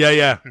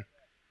 Yeah.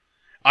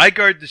 I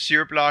guard the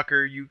syrup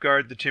locker. You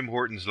guard the Tim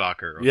Hortons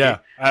locker. Okay? Yeah.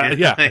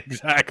 Yeah.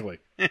 Exactly.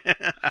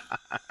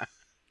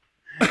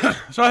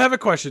 So I have a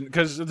question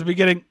because at the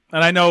beginning,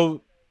 and I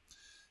know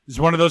it's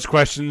one of those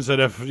questions that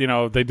if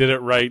they did it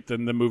right,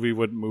 then the movie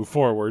wouldn't move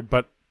forward.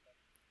 But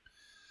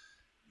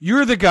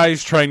you're the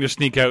guys trying to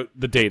sneak out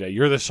the data.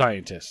 You're the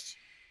scientists.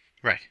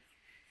 Right.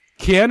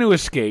 Keanu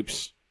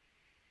escapes,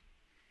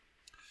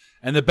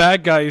 and the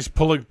bad guys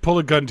pull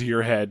a gun to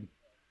your head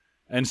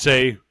and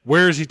say,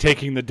 "Where is he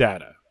taking the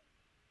data?"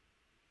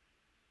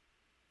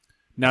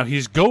 Now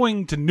he's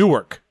going to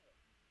Newark.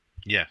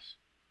 Yes.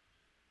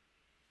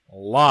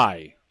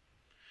 Lie.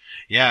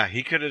 Yeah,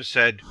 he could have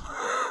said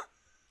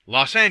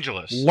Los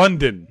Angeles,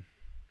 London,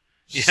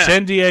 Yeah.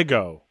 San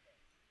Diego,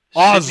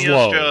 Sydney, Oslo.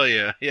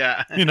 Australia.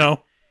 Yeah.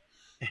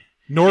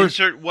 North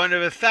Insert one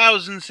of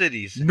 1,000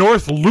 cities.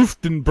 North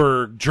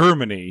Luftenberg,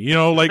 Germany.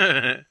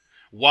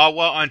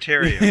 Wawa,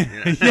 Ontario.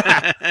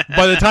 Yeah.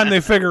 By the time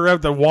they figure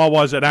out that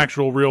Wawa's an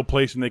actual real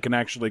place and they can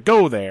actually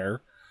go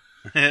there,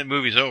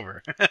 Movie's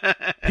over.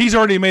 he's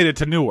already made it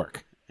to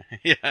Newark.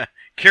 Yeah.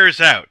 Cares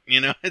out.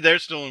 They're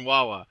still in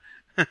Wawa.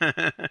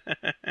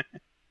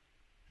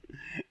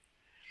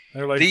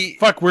 They're like,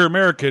 fuck, we're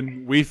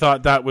American. We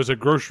thought that was a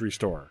grocery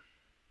store.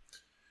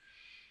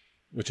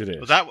 Which it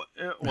is.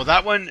 Well,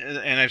 that one,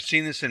 and I've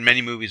seen this in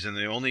many movies, and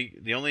the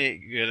only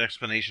good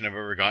explanation I've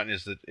ever gotten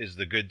is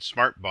the good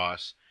smart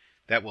boss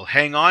that will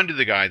hang on to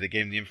the guy that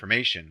gave him the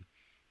information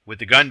with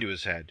the gun to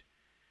his head,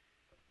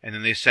 and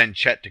then they send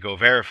Chet to go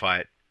verify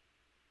it.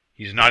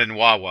 He's not in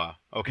Wawa.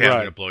 Okay, I'm Right.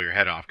 going to blow your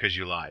head off because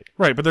you lied.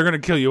 Right, but they're going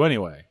to kill you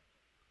anyway.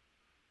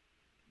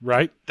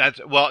 Right? That's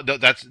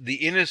the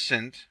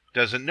innocent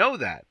doesn't know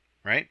that,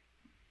 right?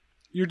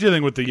 You're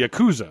dealing with the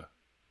Yakuza.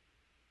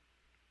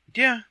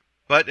 Yeah.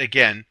 But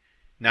again,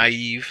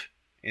 naive,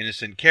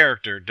 innocent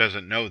character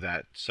doesn't know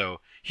that, so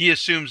he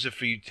assumes if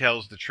he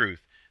tells the truth,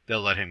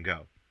 they'll let him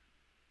go.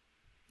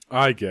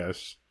 I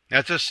guess.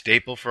 That's a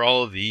staple for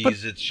all of these. But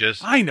it's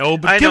just I know,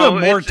 but give him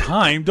more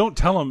time. Don't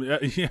tell him.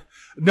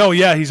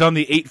 He's on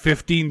the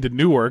 8:15 to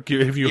Newark.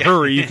 If you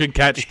hurry, you can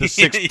catch the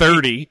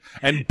 6:30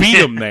 and beat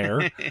him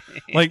there.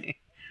 Like,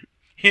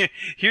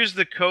 here's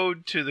the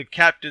code to the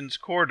captain's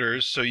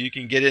quarters, so you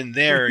can get in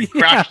there and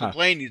crash the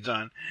plane he's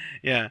on.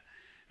 Yeah.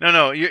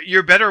 No.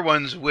 Your better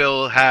ones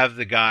will have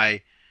the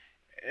guy,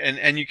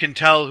 and you can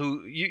tell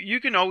who. You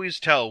can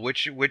always tell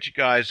which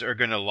guys are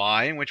going to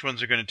lie and which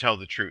ones are going to tell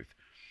the truth.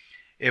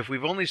 If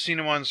we've only seen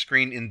him on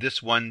screen in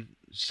this one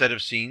set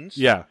of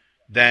scenes,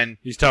 then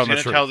he's going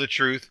to tell the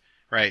truth,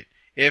 right?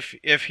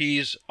 If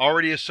he's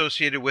already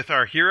associated with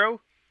our hero,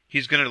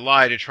 he's going to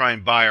lie to try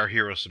and buy our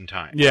hero some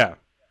time. Yeah,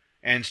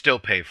 and still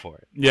pay for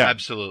it. Yeah,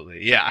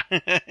 absolutely. Yeah.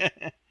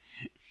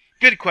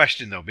 Good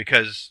question though,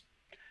 because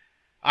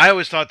I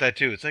always thought that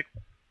too. It's like,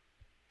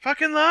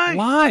 fucking lie.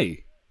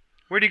 Lie.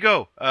 Where'd he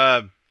go?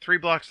 3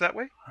 blocks that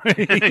way?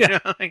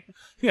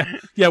 Yeah.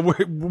 Yeah.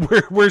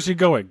 Where's he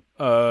going?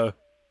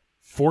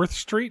 4th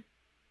Street?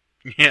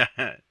 Yeah.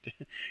 Do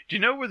you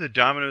know where the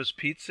Domino's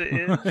Pizza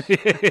is?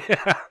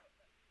 Yeah.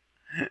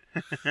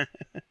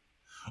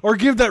 Or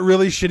give that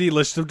really shitty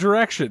list of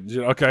directions.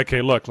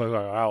 Okay, look,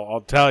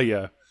 I'll tell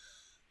you.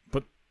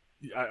 But,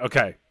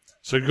 okay.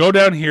 So go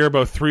down here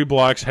about 3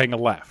 blocks, hang a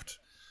left.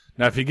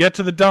 Now, if you get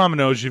to the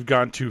Domino's, you've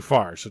gone too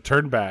far. So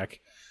turn back.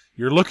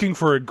 You're looking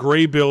for a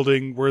gray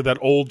building where that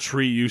old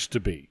tree used to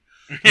be.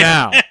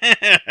 Now.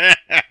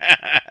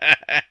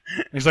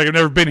 He's like, I've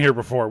never been here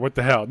before. What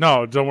the hell?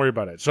 No, don't worry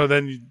about it. So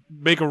then you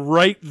make a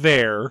right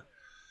there,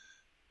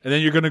 and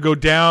then you're going to go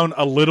down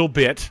a little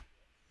bit.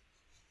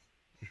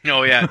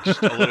 Oh, yeah,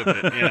 just a little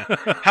bit.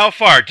 Yeah. How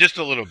far? Just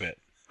a little bit.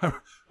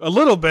 A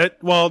little bit?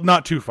 Well,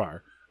 not too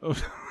far.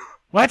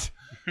 What?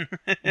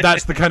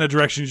 That's the kind of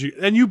directions you...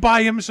 And you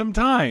buy him some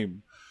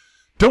time.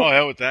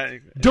 Hell with that.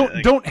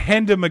 Don't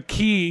hand him a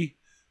key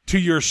to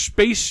your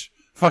space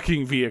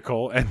fucking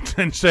vehicle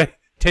and say,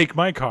 take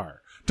my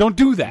car. Don't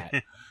do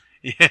that.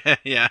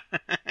 Yeah.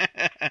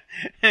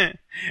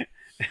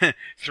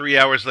 3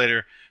 hours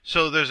later.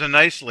 So there's a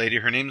nice lady.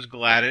 Her name's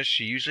Gladys.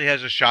 She usually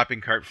has a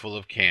shopping cart full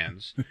of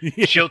cans.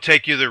 Yeah. She'll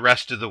take you the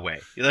rest of the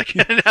way. You're like,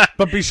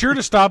 but be sure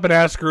to stop and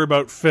ask her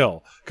about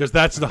Phil, because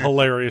that's the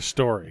hilarious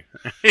story.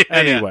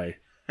 Anyway.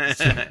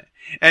 Yeah.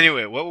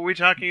 Anyway, what were we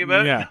talking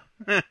about? Yeah.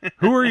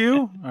 Who are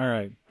you? All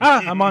right.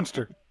 A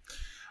monster.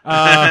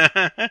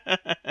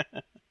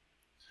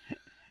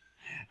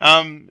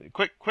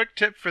 Quick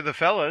tip for the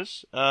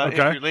fellas. If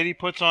Okay. your lady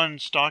puts on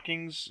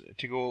stockings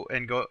to go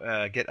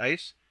get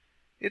ice,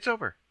 it's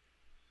over.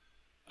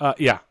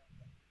 Yeah.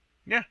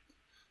 Yeah.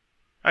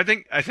 I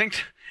think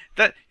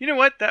that, you know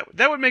what, that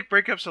would make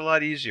breakups a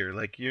lot easier.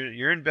 Like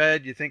you're in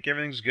bed, you think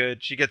everything's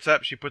good. She gets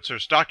up, she puts her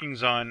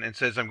stockings on and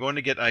says, "I'm going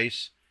to get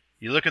ice."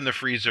 You look in the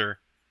freezer.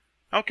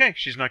 Okay,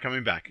 she's not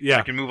coming back. Yeah.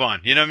 I can move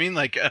on. You know what I mean?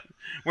 Like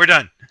we're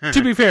done.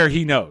 To be fair,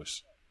 he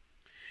knows.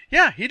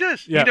 Yeah, he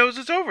does. Yeah. He knows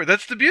it's over.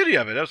 That's the beauty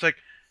of it. I was like,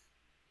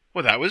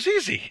 well, that was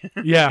easy.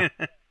 Yeah.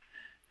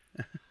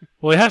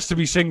 Well, he has to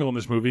be single in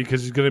this movie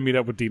because he's going to meet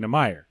up with Dina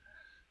Meyer.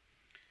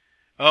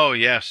 Oh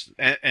yes,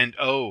 and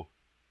oh,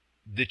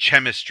 the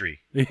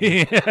chemistry.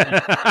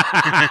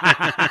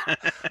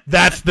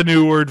 That's the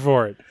new word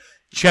for it.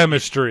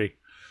 Chemistry.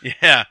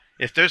 Yeah,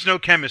 if there's no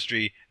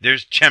chemistry,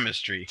 there's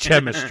chemistry.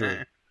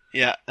 Chemistry.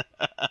 Yeah,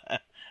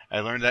 I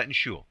learned that in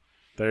shul.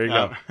 There you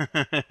go.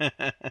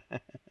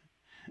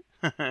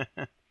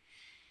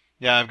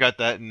 Yeah, I've got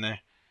that. And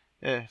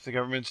if the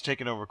government's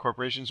taking over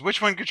corporations, which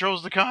one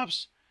controls the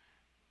cops?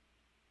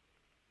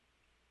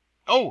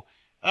 Oh,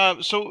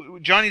 so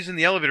Johnny's in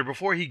the elevator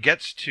before he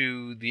gets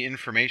to the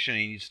information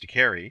he needs to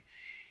carry.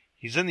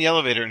 He's in the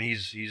elevator and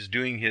he's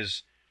doing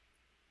his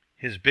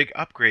big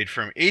upgrade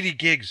from 80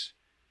 gigs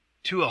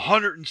to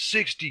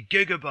 160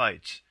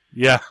 gigabytes.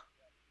 Yeah.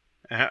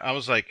 I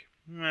was like,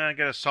 I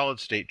got a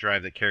solid state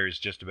drive that carries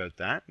just about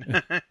that.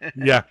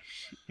 Yeah.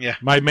 Yeah.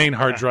 My main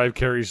hard drive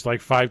carries like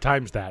 5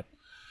 times that.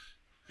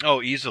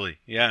 Oh, easily.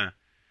 Yeah.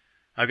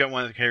 I've got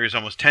one that carries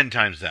almost 10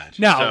 times that.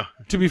 Now, So,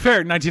 to be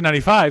fair, in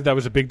 1995, that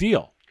was a big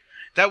deal.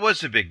 that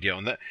was a big deal.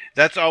 And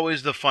that's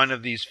always the fun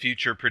of these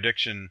future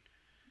prediction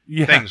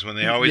Yeah. things, when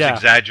they always Yeah.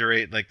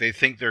 exaggerate, like they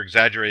think they're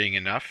exaggerating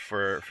enough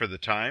for the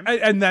time.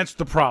 And that's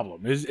the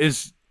problem,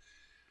 is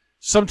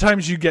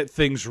sometimes you get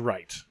things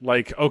right.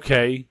 Like,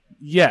 okay,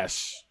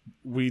 yes,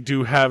 we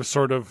do have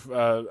sort of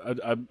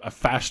a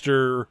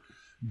faster,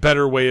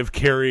 better way of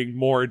carrying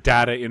more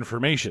data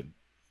information.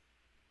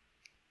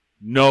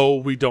 No,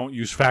 we don't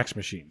use fax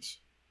machines.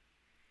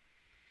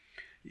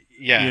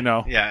 Yeah, You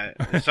know. Yeah.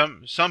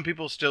 Some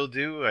people still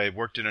do. I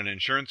worked in an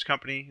insurance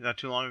company not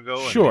too long ago,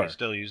 and Sure. they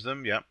still use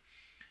them. Yep.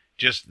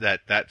 Just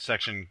that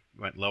section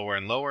went lower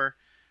and lower,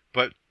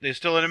 but they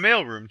still had a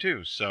mail room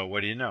too. So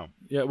what do you know?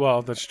 Yeah,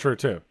 well, that's true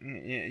too.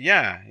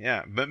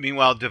 Yeah. But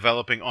meanwhile,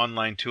 developing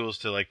online tools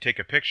to like take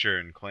a picture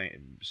and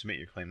submit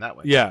your claim that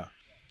way. Yeah.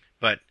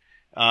 But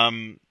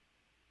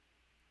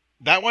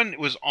that one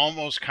was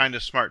almost kind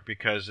of smart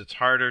because it's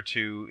harder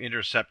to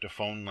intercept a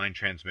phone line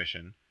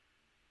transmission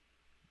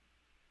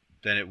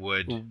than it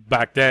would.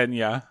 Back then,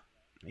 yeah.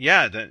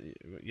 Yeah,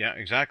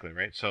 exactly,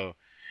 right? So,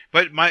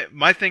 but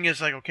my thing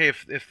is like, okay,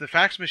 if the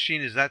fax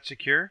machine is that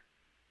secure,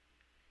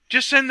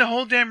 just send the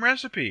whole damn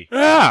recipe.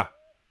 Yeah.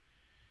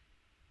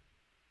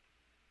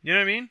 You know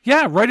what I mean?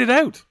 Yeah, write it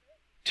out.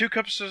 2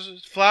 cups of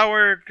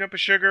flour, cup of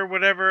sugar,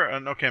 whatever.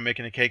 And okay, I'm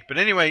making a cake, but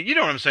anyway, you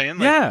know what I'm saying?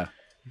 Like,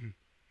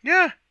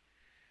 Yeah.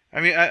 I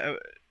mean,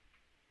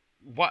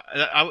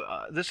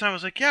 this time I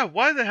was like, yeah,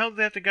 why the hell did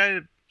they have the guy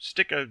to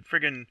stick a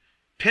friggin'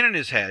 pin in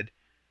his head?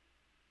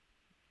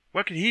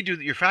 What could he do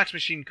that your fax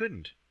machine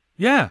couldn't?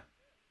 Yeah.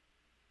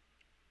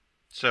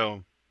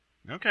 So,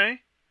 okay.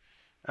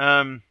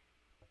 Yeah.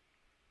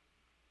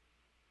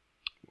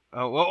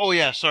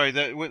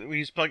 Sorry. When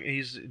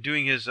he's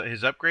doing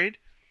his upgrade.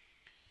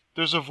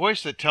 There's a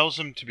voice that tells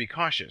him to be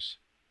cautious.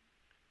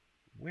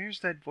 Where's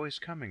that voice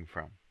coming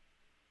from?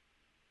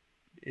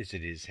 Is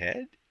it his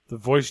head? The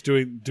voice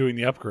doing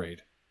the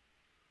upgrade.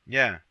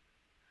 Yeah.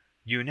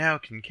 You now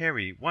can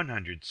carry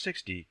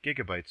 160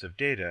 gigabytes of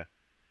data.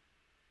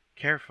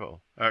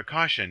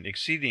 Caution,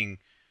 exceeding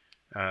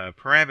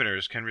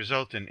parameters can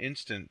result in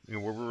instant...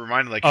 We're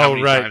reminded like how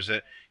many times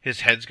that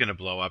his head's going to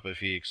blow up if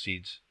he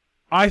exceeds.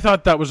 I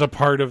thought that was a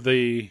part of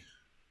the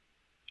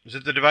Is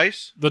it the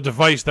device?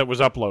 device that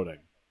was uploading.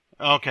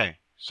 Okay.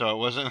 So it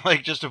wasn't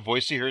like just a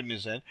voice he heard in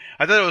his head?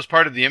 I thought it was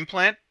part of the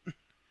implant.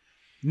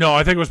 No,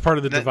 I think it was part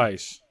of the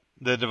device.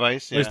 The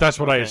device? At least that's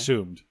what I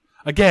assumed.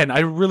 Again, I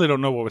really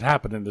don't know what would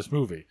happen in this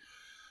movie.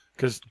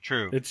 Because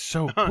True. it's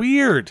so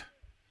weird.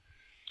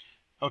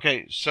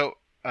 Okay, so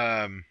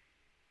can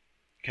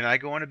I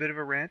go on a bit of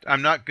a rant?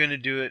 I'm not going to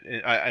do it.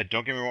 I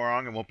don't get me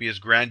wrong. It won't be as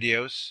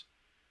grandiose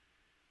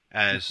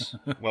as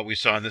what we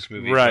saw in this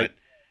movie. Right.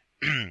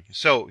 But,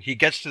 so he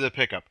gets to the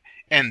pickup,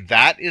 and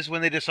that is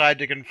when they decide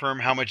to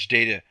confirm how much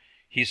data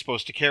he's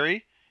supposed to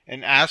carry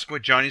and ask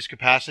what Johnny's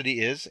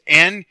capacity is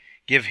and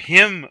give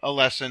him a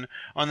lesson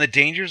on the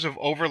dangers of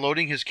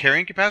overloading his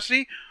carrying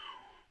capacity.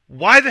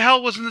 Why the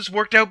hell wasn't this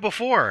worked out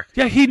before?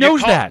 Yeah, he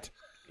knows that.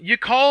 You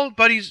call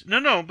Buddy's...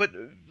 No, but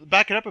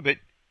back it up a bit.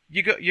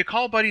 You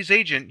call Buddy's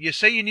agent. You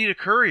say you need a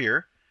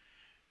courier.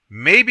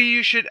 Maybe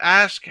you should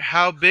ask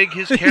how big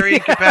his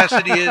carrying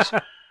capacity is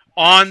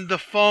on the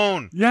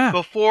phone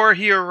before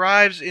he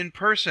arrives in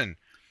person.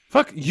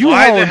 Fuck,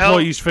 U-Haul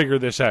employees figure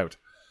this out.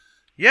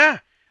 Yeah.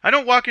 I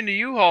don't walk into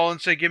U-Haul and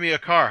say, give me a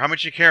car. How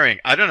much you carrying?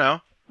 I don't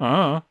know.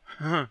 Uh-huh.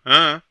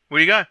 What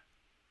do you got?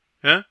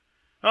 Huh?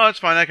 Oh, that's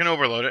fine. I can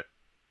overload it.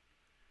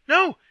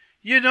 No,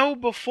 you know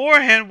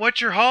beforehand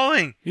what you're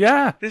hauling.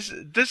 Yeah. This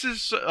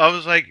is. I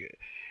was like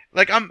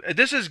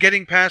this is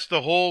getting past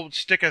the whole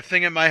stick a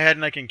thing in my head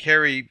and I can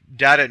carry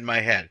data in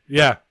my head.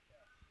 Yeah.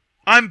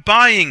 I'm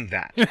buying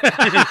that.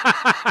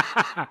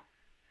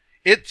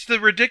 It's the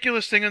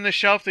ridiculous thing on the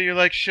shelf that you're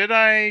like, should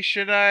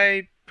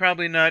I?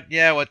 Probably not.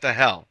 Yeah, what the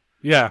hell?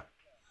 Yeah.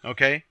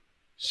 Okay.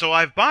 So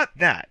I've bought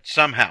that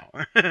somehow.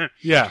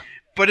 Yeah.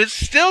 But it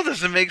still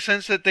doesn't make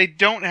sense that they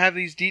don't have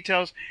these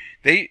details.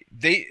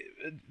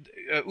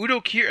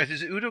 Udo Kier,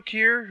 is it Udo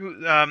Kier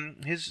who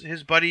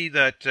his buddy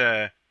that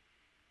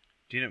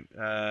do you know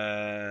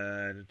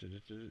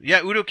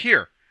yeah, Udo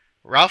Kier.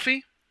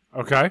 Ralphie?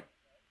 Okay.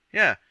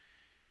 Yeah.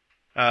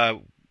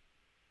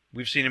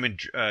 We've seen him in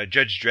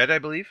Judge Dredd, I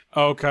believe.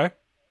 Oh, okay.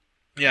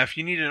 Yeah, if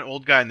you needed an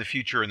old guy in the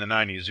future in the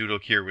 90s, Udo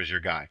Kier was your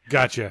guy.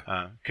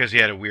 Gotcha. Because he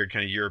had a weird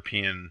kind of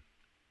European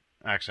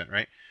accent,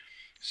 right?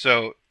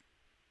 So,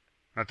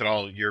 not that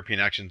all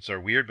European accents are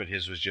weird, but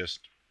his was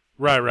just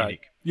Right.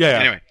 unique. Yeah.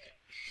 Anyway,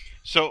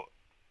 so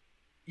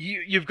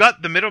you've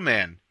got the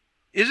middleman.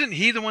 Isn't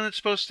he the one that's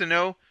supposed to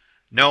know?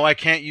 No, I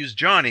can't use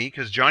Johnny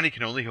because Johnny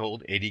can only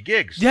hold 80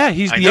 gigs. Yeah,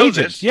 he's I the know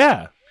agent. this.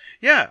 Yeah.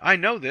 Yeah, I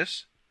know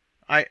this.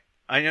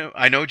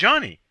 I know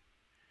Johnny.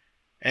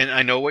 And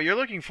I know what you're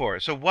looking for.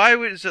 So why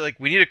is it like,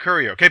 we need a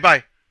courier? Okay,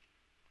 bye.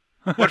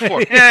 What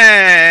for?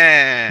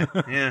 Yeah.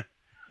 Yeah.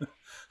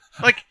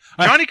 Like,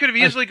 Johnny could have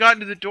easily gotten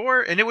to the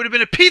door and it would have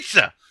been a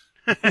pizza.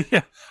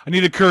 Yeah. I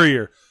need a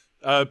courier.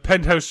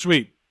 Penthouse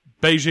suite.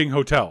 Beijing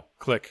hotel.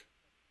 Click.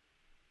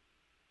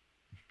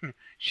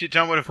 Should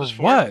tell him what it was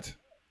for. What?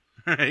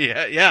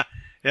 Yeah.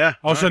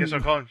 All of a I sudden- guess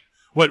I'll call him.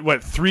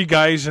 What? Three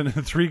guys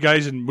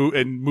in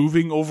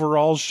moving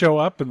overalls show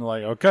up and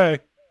like, okay,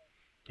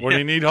 what do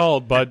you need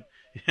hauled, bud?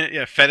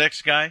 Yeah,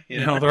 FedEx guy.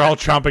 You know, they're all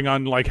chomping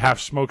on like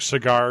half-smoked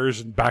cigars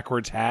and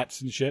backwards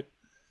hats and shit.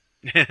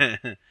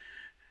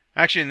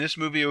 Actually, in this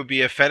movie, it would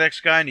be a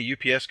FedEx guy and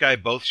a UPS guy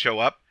both show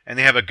up, and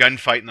they have a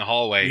gunfight in the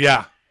hallway.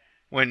 Yeah.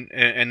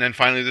 And then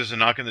finally there's a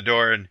knock on the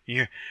door, and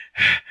you,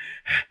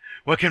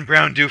 what can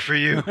Brown do for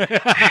you?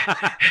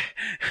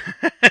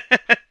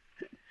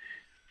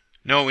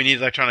 No, we need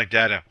electronic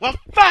data. Well,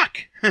 fuck!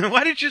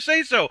 Why didn't you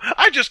say so?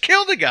 I just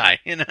killed a guy.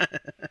 You know.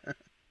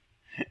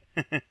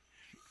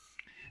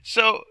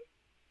 So,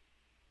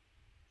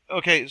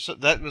 okay, so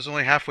that was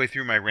only halfway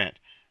through my rant.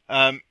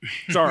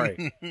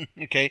 Sorry.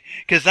 Okay,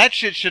 because that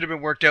shit should have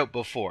been worked out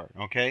before.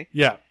 Okay.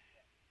 Yeah.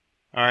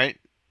 All right,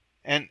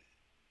 and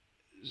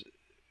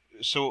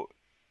so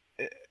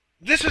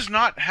this is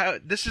not how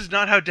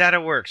data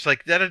works.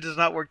 Like, data does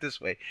not work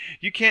this way.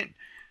 You can't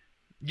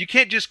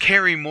just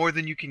carry more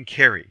than you can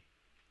carry.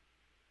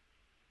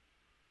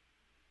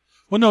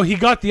 Well, no, he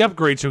got the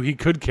upgrade so he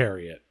could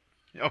carry it.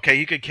 Okay,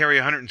 you could carry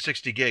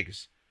 160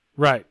 gigs.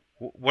 Right.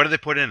 What do they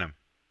put in them?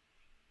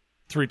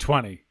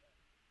 320.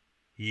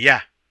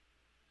 Yeah,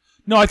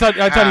 No, I thought he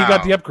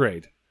got the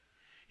upgrade.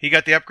 he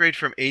got the upgrade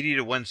from 80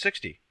 to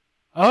 160.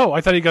 Oh,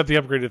 I thought he got the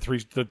upgrade to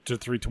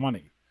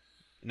 320.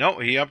 No,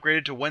 he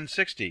upgraded to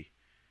 160.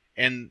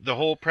 And the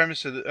whole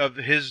premise of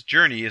his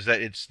journey is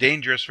that it's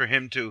dangerous for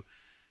him to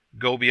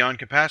go beyond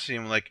capacity.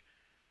 I'm like,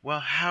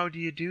 well, how do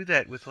you do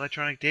that with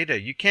electronic data?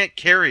 You can't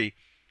carry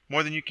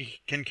more than you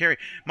can carry.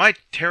 My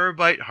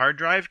terabyte hard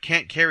drive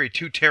can't carry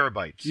 2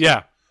 terabytes.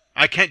 Yeah.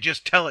 I can't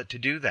just tell it to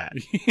do that.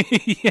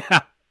 Yeah.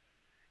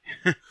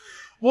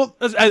 Well,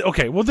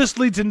 okay. Well, this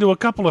leads into a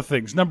couple of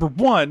things. Number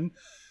one,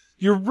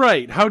 you're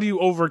right. How do you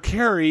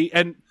overcarry?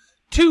 And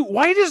two,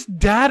 why does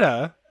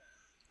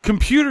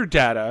computer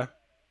data,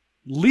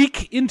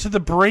 leak into the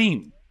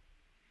brain?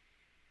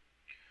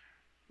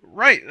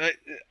 Right.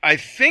 I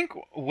think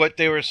what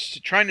they were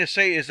trying to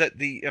say is that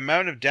the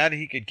amount of data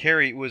he could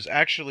carry was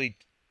actually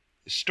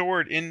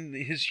stored in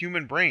his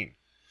human brain.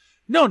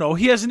 No,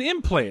 he has an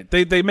implant.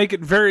 They make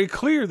it very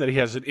clear that he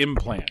has an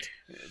implant.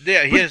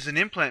 Yeah, he has an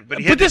implant, but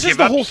he had to this is give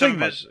the up whole some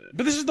thing. of his...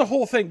 But this is the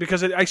whole thing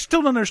because I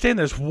still don't understand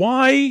this.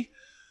 Why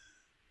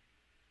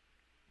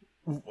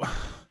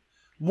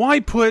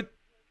put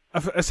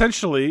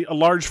essentially a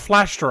large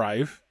flash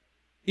drive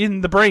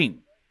in the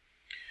brain?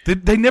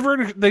 They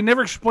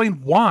never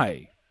explain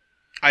why.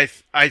 I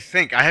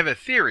think I have a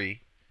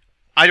theory.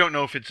 I don't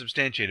know if it's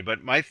substantiated,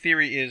 but my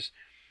theory is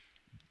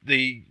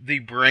the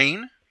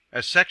brain,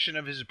 a section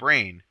of his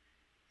brain,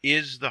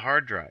 is the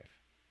hard drive.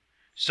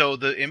 So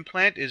the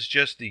implant is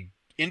just the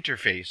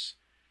interface,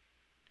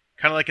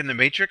 kind of like in the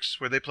Matrix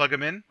where they plug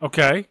them in.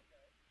 Okay.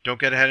 Don't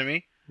get ahead of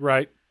me.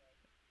 Right.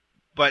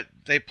 But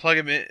they plug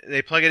him in.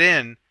 They plug it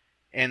in,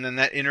 and then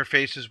that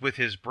interfaces with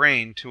his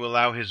brain to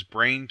allow his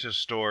brain to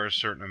store a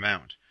certain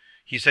amount.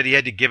 He said he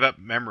had to give up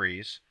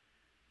memories.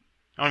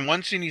 On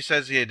one scene, he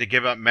says he had to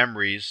give up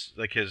memories,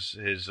 like his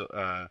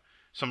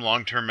some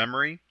long-term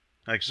memory,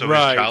 like his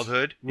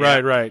childhood.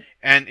 Right, right.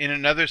 And in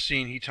another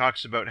scene, he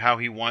talks about how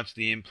he wants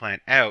the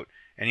implant out,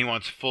 and he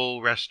wants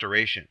full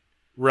restoration.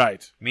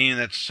 Right. Meaning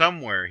that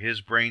somewhere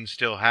his brain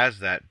still has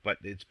that, but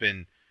it's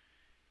been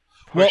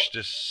pushed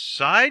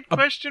aside?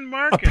 Question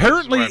mark.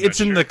 Apparently, That's what I'm it's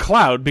not in sure. the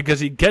cloud because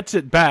he gets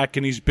it back,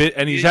 and he's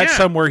at Yeah.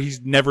 somewhere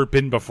he's never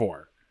been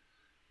before.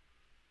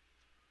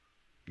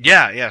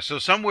 Yeah. So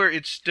somewhere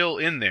it's still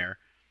in there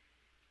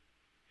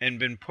and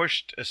been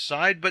pushed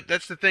aside. But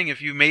that's the thing.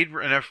 If you made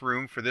enough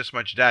room for this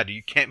much data,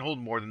 you can't hold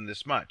more than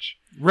this much.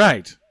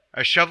 Right.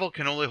 A shovel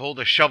can only hold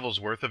a shovel's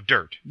worth of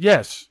dirt.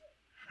 Yes.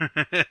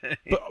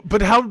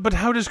 But how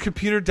does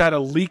computer data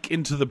leak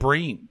into the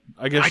brain?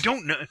 I guess I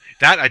don't know.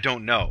 That I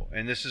don't know.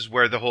 And this is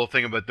where the whole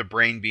thing about the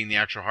brain being the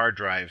actual hard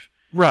drive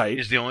right.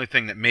 is the only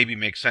thing that maybe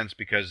makes sense,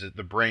 because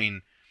the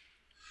brain,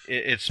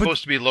 it's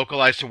supposed to be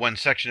localized to one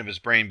section of his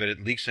brain, but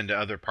it leaks into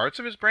other parts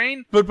of his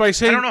brain. But by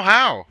saying I don't know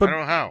how. But, I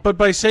don't know how. But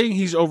by saying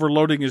he's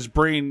overloading his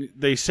brain,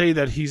 they say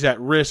that he's at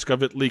risk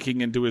of it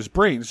leaking into his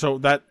brain. So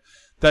that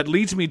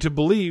leads me to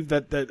believe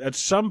that at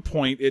some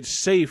point it's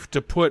safe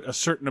to put a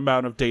certain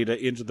amount of data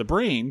into the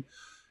brain,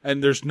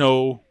 and there's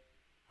no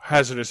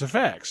hazardous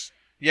effects.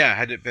 Yeah,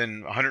 had it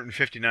been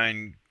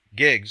 159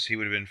 gigs, he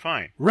would have been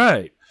fine.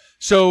 Right.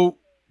 So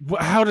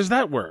how does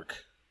that work?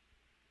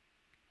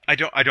 I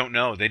don't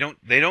know. They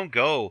don't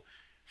go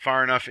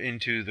far enough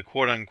into the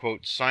quote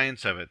unquote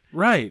science of it.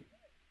 Right.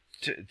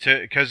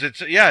 Because it's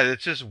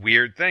this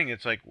weird thing.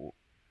 It's like,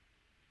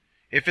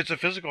 if it's a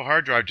physical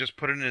hard drive, just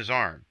put it in his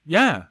arm.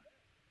 Yeah.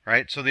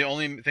 Right? So the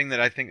only thing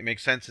that I think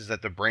makes sense is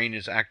that the brain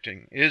is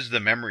the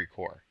memory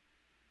core.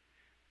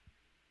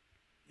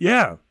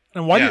 Yeah.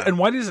 And why Yeah.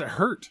 why does it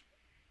hurt?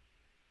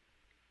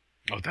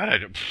 Oh, that I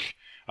don't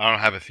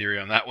have a theory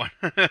on that one.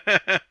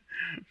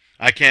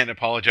 I can't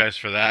apologize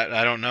for that.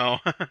 I don't know.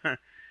 I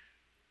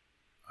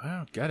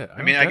don't get it.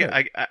 I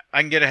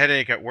can get a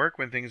headache at work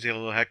when things get a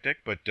little hectic,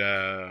 but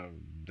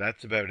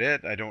that's about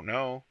it. I don't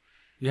know.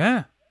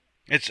 Yeah.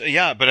 But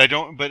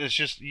it's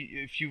just,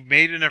 if you've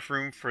made enough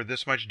room for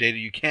this much data,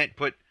 you can't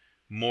put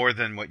more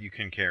than what you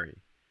can carry.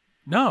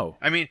 No.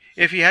 I mean,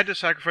 if he had to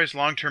sacrifice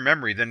long-term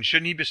memory, then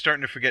shouldn't he be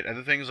starting to forget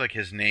other things like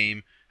his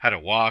name, how to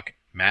walk,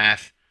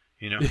 math,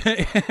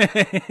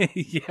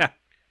 Yeah.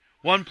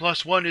 1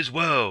 + 1 is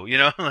whoa,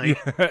 like.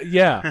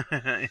 Yeah.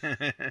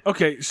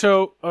 Okay,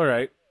 so all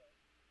right.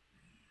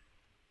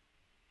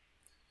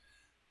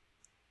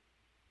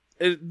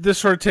 This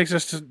sort of takes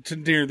us to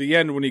near the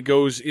end when he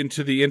goes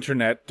into the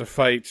internet to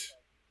fight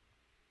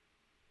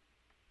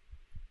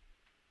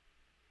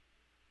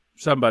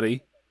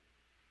somebody.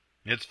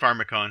 It's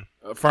Pharmacon.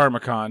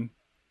 Pharmacon.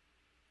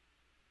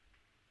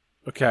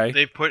 Okay.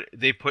 They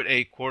put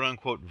a quote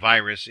unquote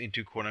virus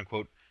into quote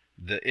unquote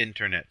the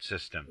internet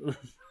system.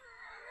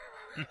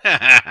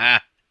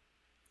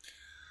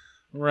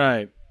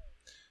 Right.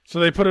 So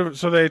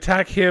they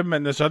attack him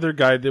and this other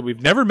guy that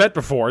we've never met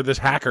before, this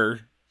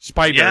hacker,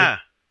 Spider. Yeah.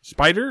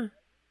 Spider?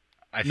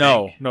 I think.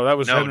 No, that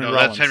was Henry No,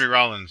 Rollins. that's Henry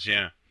Rollins,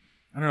 yeah.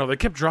 I don't know. They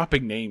kept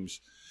dropping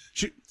names.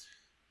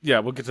 Yeah,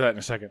 we'll get to that in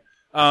a second.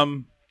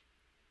 And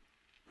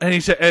he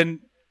said, and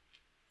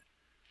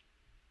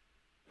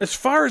as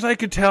far as I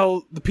could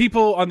tell, the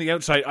people on the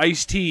outside,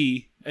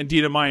 Ice-T and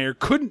Dina Meyer,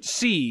 couldn't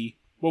see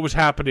what was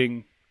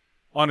happening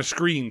on a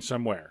screen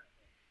somewhere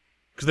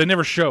because they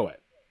never show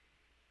it.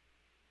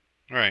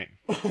 Right.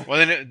 Well,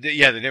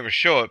 they never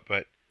show it,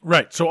 but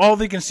Right. So all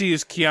they can see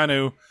is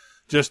Keanu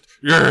just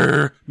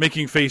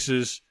making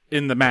faces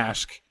in the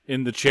mask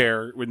in the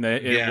chair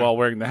while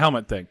wearing the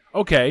helmet thing.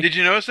 Okay. Did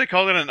you notice they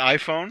called it an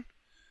iPhone?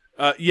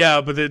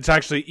 Yeah, but it's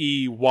actually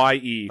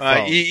EYE.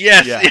 phone.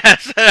 Yes, Yeah.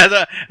 yes.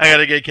 I got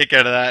a good kick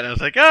out of that. And I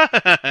was like,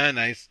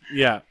 nice.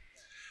 Yeah.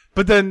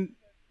 But then,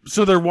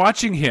 so they're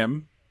watching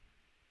him,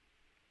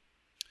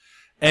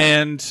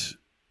 and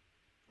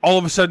all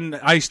of a sudden,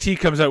 Ice-T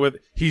comes out with,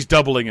 he's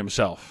doubling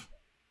himself.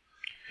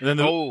 And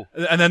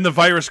then the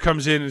virus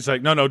comes in and it's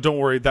like, no, don't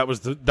worry, that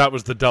was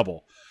the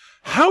double.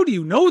 How do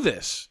you know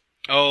this?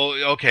 Oh,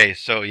 okay.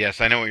 So,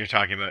 yes, I know what you're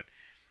talking about.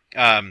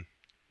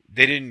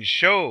 They didn't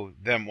show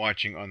them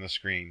watching on the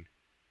screen,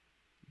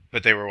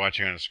 but they were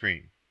watching on a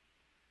screen.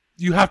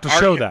 You have to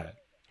show that.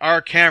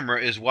 Our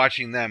camera is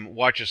watching them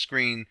watch a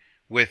screen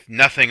with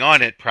nothing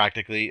on it,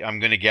 practically, I'm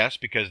going to guess,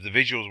 because the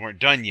visuals weren't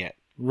done yet.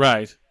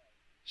 Right.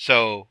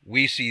 So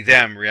we see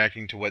them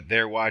reacting to what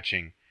they're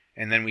watching,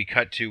 and then we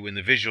cut to when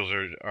the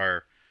visuals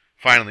are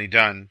finally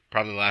done,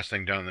 probably the last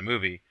thing done in the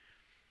movie,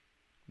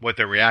 what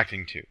they're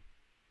reacting to.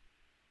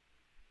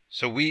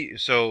 So we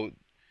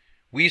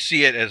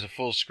see it as a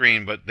full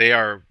screen, but they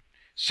are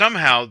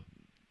somehow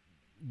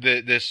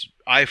this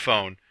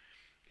iPhone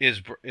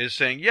is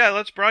saying, yeah,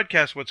 let's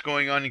broadcast what's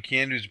going on in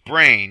Keanu's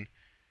brain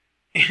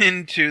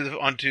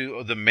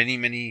onto the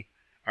many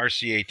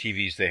RCA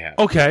TVs they have.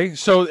 Okay,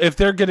 so if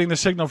they're getting the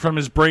signal from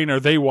his brain, are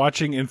they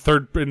watching in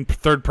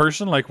third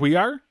person like we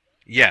are?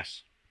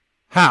 Yes.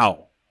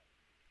 How?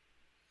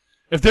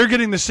 If they're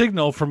getting the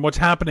signal from what's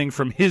happening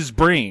from his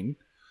brain,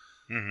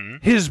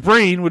 his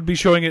brain would be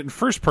showing it in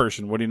first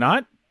person, would he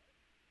not?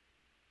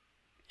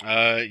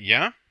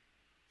 Yeah.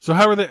 So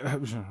how are they?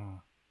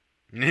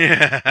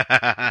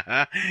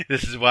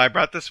 This is why I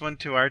brought this one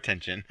to our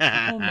attention.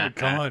 Oh my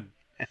god.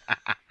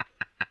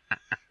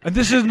 And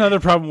this is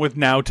another problem with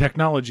now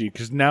technology,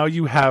 because now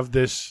you have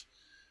this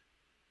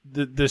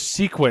the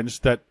sequence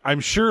that I'm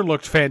sure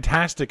looked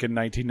fantastic in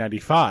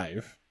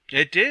 1995.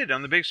 It did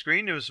on the big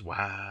screen. It was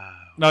wow.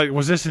 Now,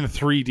 was this in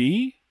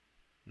 3D?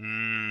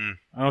 I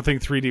I don't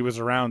think 3D was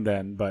around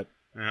then, but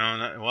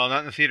not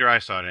in the theater I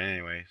saw it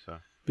anyway. So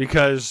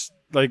because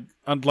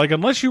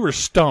unless you were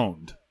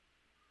stoned,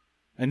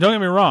 and don't get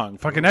me wrong,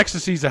 fucking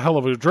ecstasy's a hell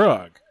of a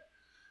drug.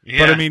 yeah.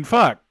 But I mean,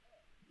 fuck,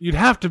 you'd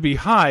have to be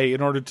high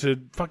in order to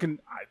fucking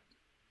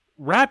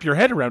wrap your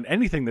head around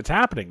anything that's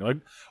happening. Like,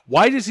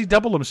 why does he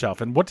double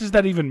himself, and what does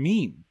that even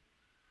mean?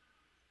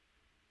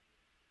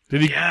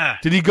 Did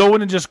he go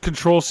in and just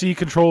Control-C,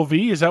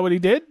 Control-V? Is that what he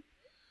did?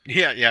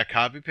 yeah,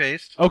 copy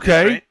paste.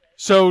 Okay. Right.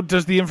 So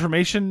does the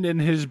information in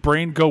his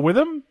brain go with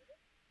him?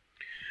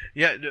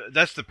 Yeah,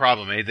 that's the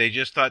problem. They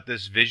just thought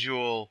this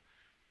visual,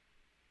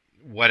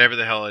 whatever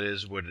the hell it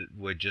is,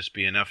 would just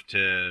be enough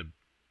to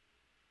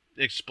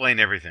explain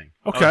everything.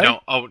 Okay.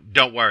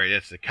 Don't worry,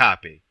 that's the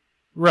copy.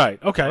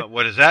 Right. Okay.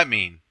 What does that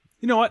mean?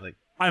 You know what? Like-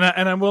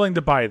 I'm willing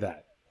to buy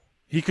that.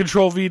 He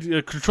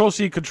Control-V,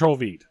 Control-C,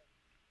 Control-V.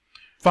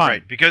 Fine.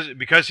 Right,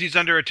 because he's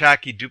under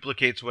attack, he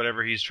duplicates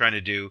whatever he's trying to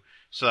do,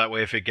 so that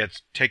way if it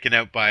gets taken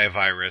out by a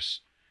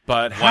virus,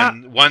 But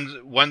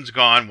one's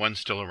gone, one's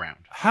still around.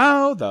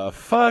 how the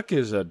fuck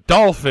is a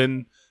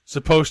dolphin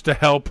supposed to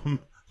help him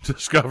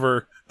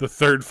discover the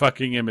third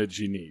fucking image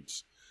he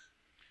needs?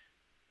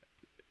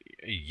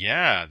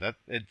 Yeah,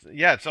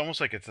 it's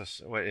almost like is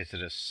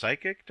it a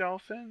psychic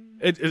dolphin?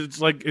 It's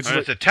like It's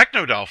a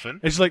techno dolphin.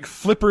 it's like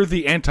Flipper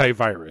the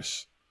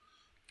antivirus.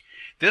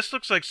 This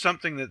looks like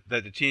something that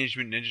the Teenage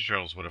Mutant Ninja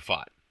Turtles would have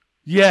fought.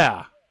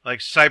 Yeah. Like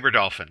Cyber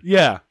Dolphin.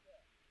 Yeah.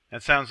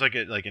 That sounds like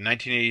in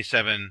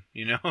 1987,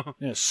 Yeah.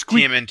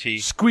 TMNT.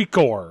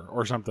 Squeakor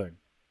or something.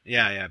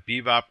 Yeah.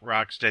 Bebop,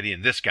 Rocksteady,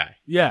 and this guy.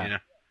 Yeah.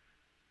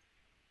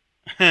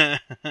 You know?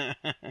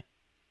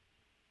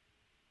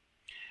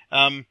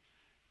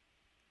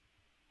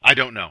 I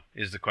don't know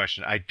is the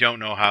question. I don't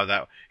know how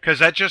that, because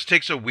that just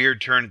takes a weird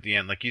turn at the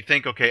end. Like you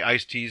think, okay,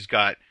 Ice-T's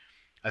got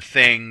a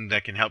thing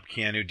that can help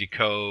Keanu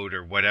decode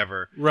or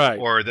whatever, Right.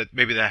 Or that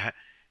maybe that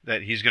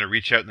he's going to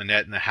reach out in the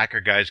net and the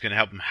hacker guy is going to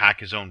help him hack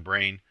his own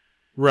brain.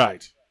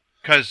 Right.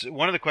 Because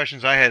one of the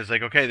questions I had is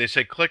like, okay, they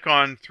say click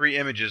on 3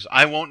 images.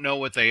 I won't know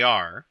what they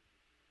are,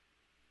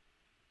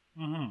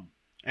 Mm-hmm.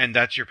 and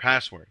that's your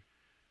password.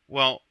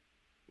 Well,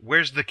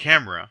 where's the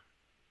camera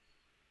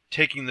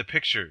taking the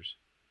pictures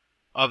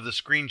of the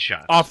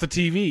screenshots? Off the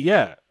TV,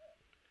 yeah.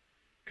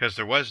 Because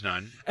there was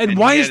none, And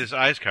why he is- had his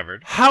eyes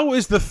covered? How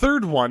is the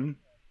third one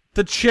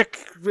the chick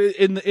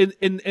in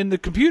the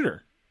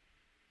computer?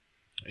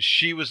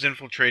 She was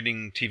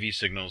infiltrating TV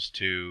signals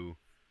to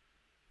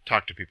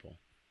talk to people.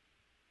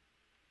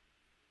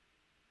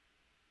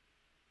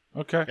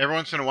 Okay. Every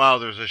once in a while,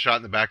 there's a shot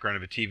in the background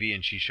of a TV,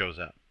 and she shows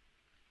up.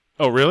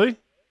 Oh, really?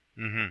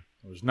 Mm-hmm.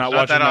 I was not Not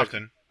watching that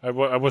often. I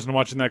wasn't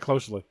watching that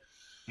closely.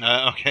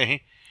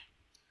 Okay.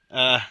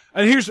 And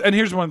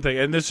here's one thing,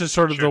 and this is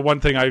sort of Sure. the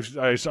one thing I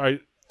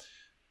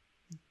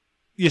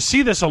you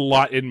see this a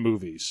lot in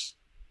movies,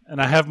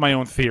 and I have my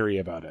own theory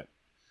about it.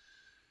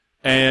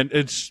 And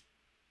it's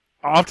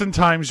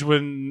oftentimes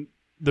when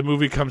the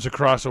movie comes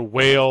across a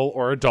whale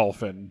or a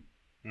dolphin,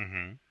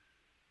 Mm-hmm.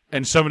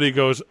 and somebody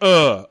goes,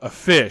 a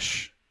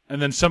fish, and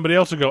then somebody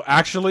else will go,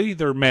 actually,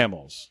 they're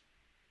mammals.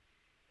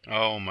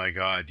 Oh my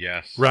God!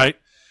 Yes. Right?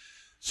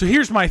 So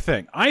here's my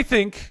thing. I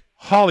think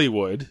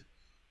Hollywood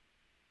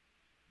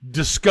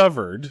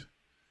discovered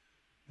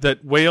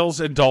that whales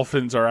and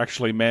dolphins are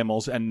actually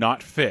mammals and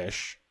not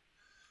fish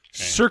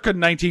circa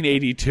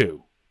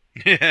 1982.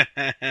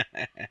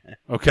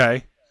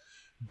 Okay?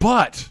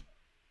 But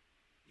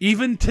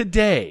even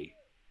today,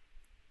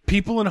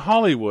 people in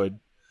Hollywood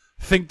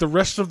think the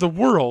rest of the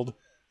world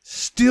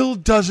still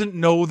doesn't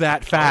know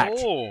that fact.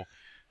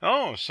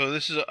 Oh, so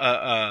this is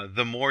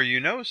the more you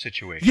know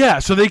situation. Yeah,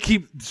 so they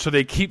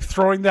keep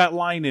throwing that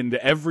line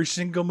into every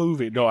single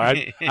movie. No,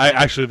 I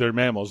actually they're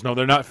mammals. No,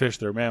 they're not fish.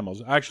 They're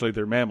mammals. Actually,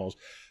 they're mammals.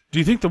 Do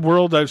you think the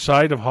world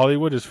outside of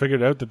Hollywood has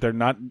figured out that they're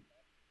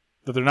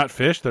not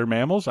fish? They're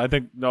mammals. I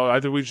think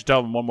we should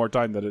tell them one more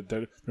time that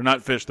they're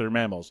not fish. They're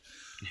mammals.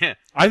 Yeah.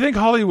 I think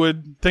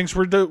Hollywood thinks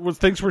we're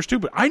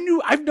stupid.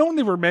 I've known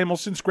they were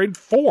mammals since grade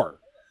 4.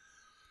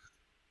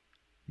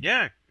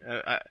 Yeah.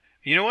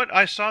 You know what?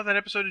 I saw that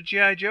episode of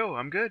G.I. Joe.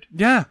 I'm good.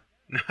 Yeah,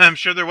 I'm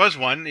sure there was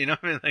one. You know,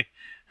 I mean, like.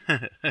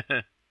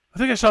 I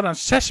think I saw it on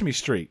Sesame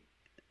Street.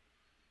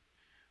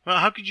 Well,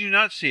 how could you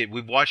not see it?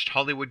 We've watched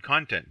Hollywood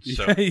content,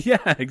 so.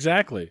 Yeah,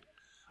 exactly.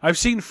 I've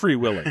seen Free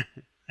Willy.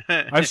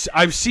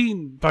 I've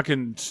seen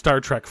fucking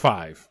Star Trek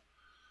 5.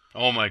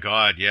 Oh my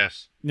God!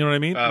 Yes. You know what I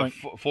mean? Like,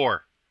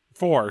 4.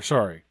 4,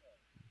 sorry.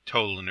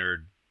 Total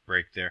nerd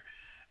break there.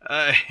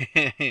 I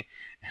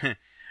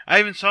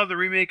even saw the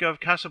remake of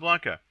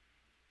Casablanca.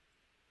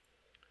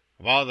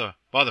 Of all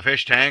the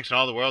fish tanks in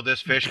all the world,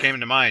 this fish came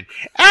to mind.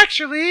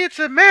 Actually, it's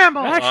a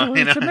mammal.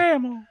 Actually, you it's a know?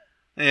 mammal.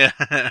 Yeah.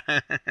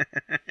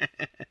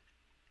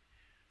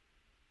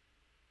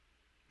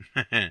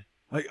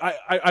 Like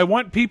I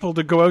want people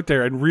to go out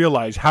there and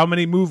realize how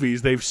many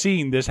movies they've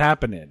seen this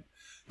happen in.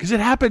 Because it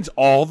happens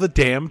all the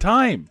damn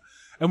time.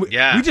 And we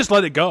just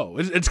let it go.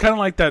 It's kind of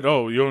like that,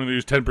 you only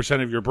use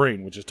 10% of your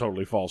brain, which is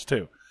totally false,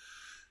 too.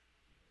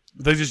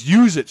 They just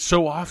use it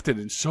so often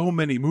in so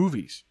many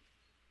movies.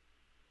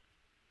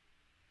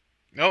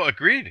 No,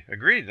 agreed.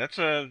 That's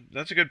a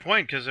good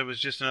point, because it was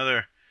just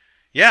another...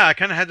 Yeah, I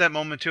kind of had that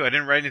moment, too. I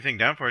didn't write anything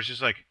down for it. It's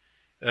just like,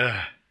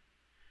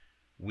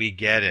 we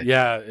get it.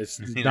 Yeah, it's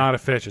not a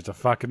fish. It's a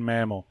fucking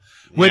mammal.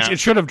 Which it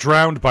should have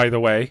drowned, by the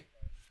way.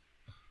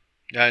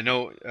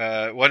 No,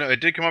 it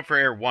did come up for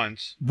air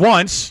once.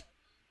 Once?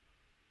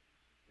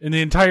 In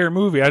the entire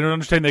movie. I don't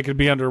understand they could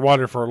be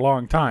underwater for a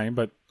long time,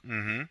 but...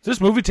 Does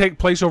this movie take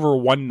place over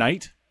one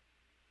night?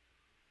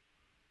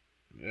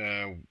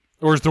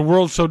 Or is the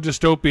world so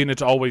dystopian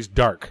it's always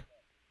dark?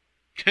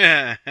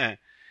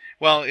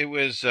 Well, it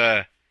was,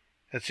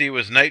 it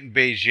was night in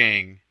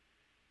Beijing,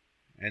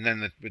 and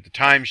then with the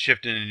time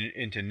shifting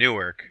into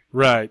Newark.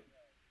 Right.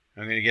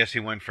 I'm going to guess he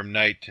went from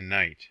night to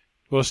night.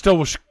 Well, it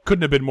still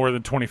couldn't have been more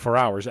than 24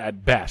 hours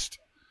at best.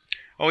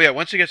 Oh, yeah,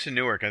 once he gets to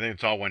Newark, I think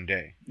it's all one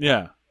day.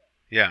 Yeah.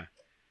 Yeah.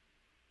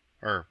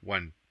 Or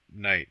one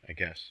night, I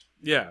guess.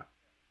 Yeah.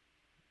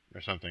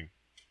 Or something.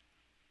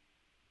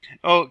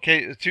 Oh,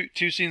 okay,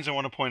 two scenes I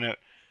want to point out.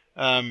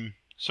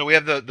 So we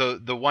have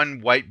the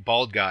one white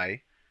bald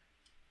guy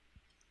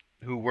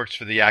who works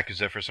for the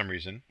Yakuza for some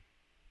reason.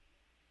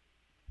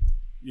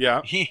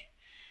 Yeah.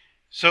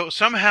 So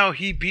somehow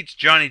he beats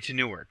Johnny to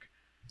Newark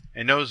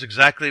and knows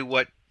exactly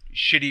what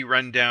shitty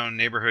rundown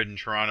neighborhood in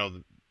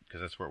Toronto, because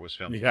that's where it was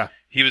filmed,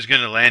 he was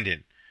going to land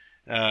in.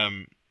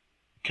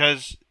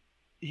 Because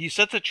he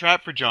sets a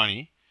trap for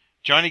Johnny.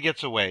 Johnny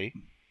gets away.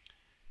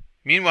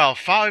 Meanwhile,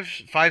 five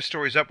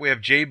stories up, we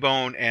have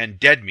J-Bone and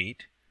Dead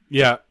Meat.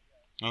 Yeah.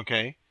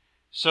 Okay.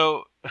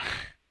 So,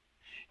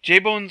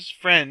 J-Bone's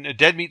friend,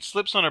 Dead Meat,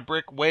 slips on a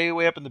brick way,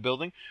 way up in the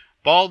building.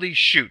 Baldy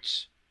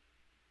shoots.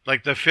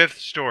 Like the 5th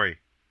story.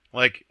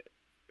 Like,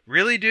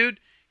 really, dude?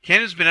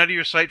 Cannon's been out of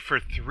your sight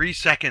for 3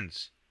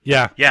 seconds.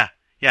 Yeah.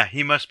 Yeah,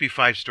 he must be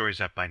 5 stories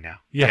up by now.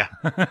 Yeah.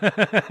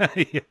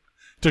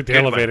 Took the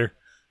elevator. One.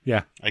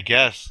 Yeah. I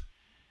guess.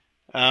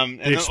 The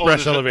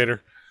express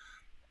elevator.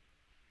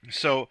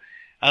 So,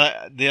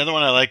 the other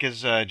one I like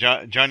is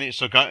Johnny.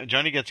 So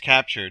Johnny gets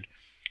captured.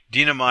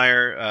 Dina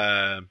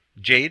Meyer,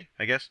 Jade,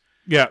 I guess.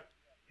 Yeah.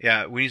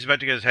 Yeah. When he's about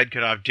to get his head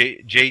cut off,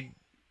 Jade,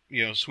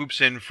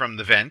 swoops in from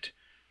the vent,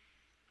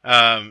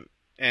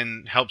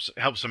 and helps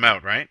him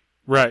out. Right.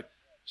 Right.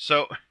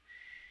 So,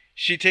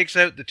 she takes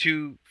out the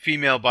 2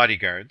 female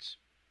bodyguards.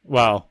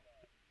 Well,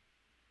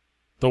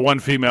 the one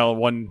female,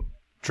 one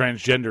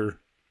transgender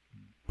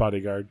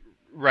bodyguard.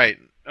 Right.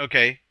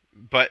 Okay.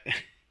 But.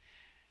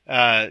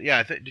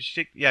 Did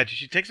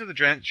she takes out the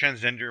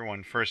transgender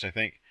one first, I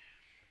think.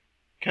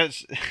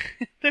 Because,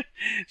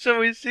 so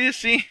we see a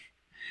scene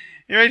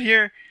right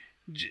here.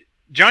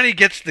 Johnny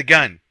gets the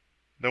gun.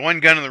 The one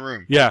gun in the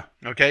room. Yeah.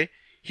 Okay?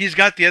 He's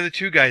got the other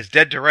 2 guys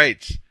dead to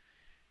rights.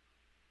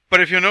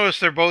 But if you'll notice,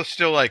 they're both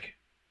still,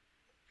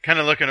 kind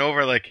of looking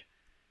over, like,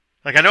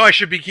 I know I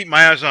should be keeping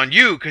my eyes on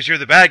you because you're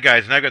the bad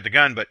guys and I've got the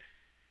gun, but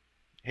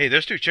hey,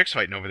 there's 2 chicks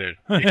fighting over there.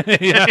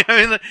 Yeah.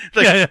 I mean,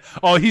 yeah.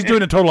 Oh, he's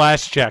doing a total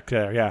ass check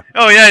there, yeah.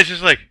 Oh, yeah, it's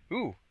just like,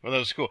 ooh, well, that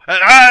was cool.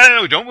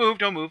 No,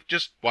 don't move.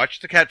 Just watch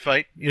the cat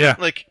fight. Yeah.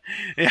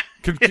 Yeah.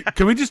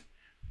 Can we just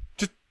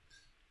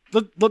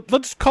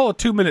let's call a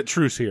 2-minute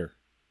truce here.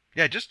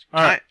 Yeah, just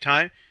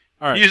time.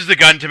 All right. Use the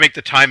gun to make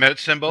the timeout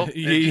symbol.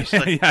 Yeah.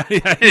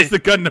 Use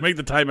the gun to make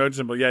the timeout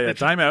symbol. Yeah.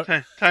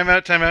 Timeout.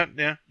 Timeout.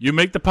 Yeah. You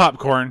make the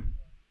popcorn.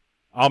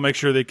 I'll make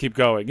sure they keep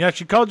going. Yeah,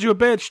 she called you a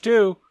bitch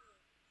too.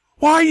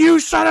 Why, you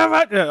son of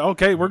a... Yeah,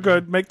 okay, we're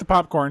good. Make the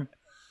popcorn.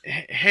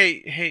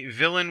 Hey,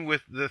 villain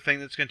with the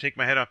thing that's going to take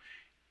my head off.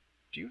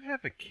 Do you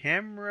have a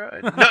camera?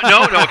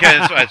 No. Okay,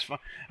 that's fine.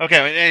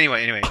 Okay,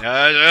 anyway.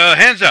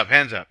 Hands up.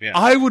 Yeah.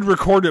 I would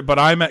record it, but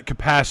I'm at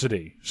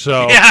capacity,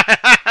 so... Yeah.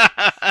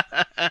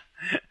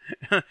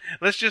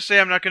 Let's just say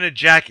I'm not going to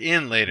jack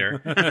in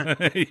later.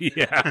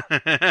 Yeah.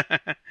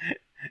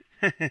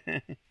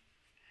 I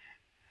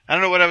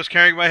don't know what I was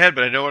carrying in my head,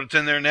 but I know what's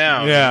in there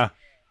now. Yeah.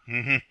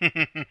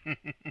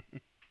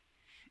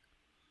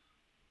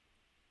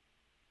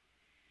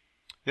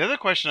 The other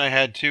question I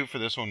had too for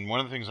this one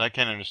of the things I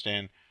can't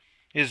understand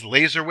is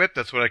laser whip.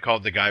 That's what I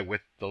called the guy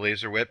with the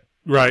laser whip.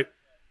 Right.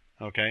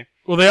 Okay.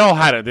 Well, they all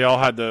had it. They all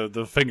had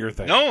the finger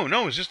thing. No,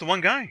 it was just the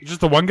one guy. Just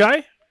the one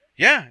guy?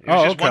 Yeah, it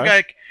was just one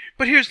guy.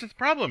 But here's the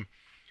problem.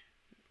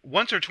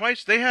 Once or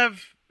twice they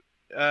have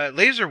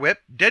laser whip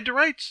dead to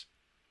rights.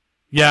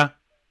 Yeah.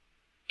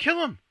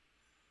 Kill him.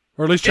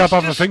 Or at least chop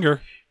off a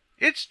finger.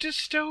 It's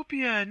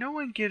dystopia. No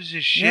one gives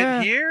a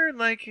shit here.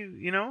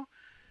 Don't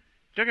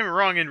get me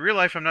wrong, in real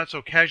life I'm not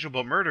so casual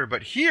about murder,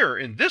 but here,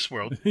 in this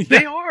world,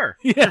 they are.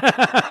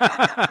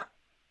 Yeah.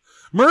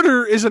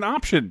 Murder is an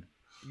option.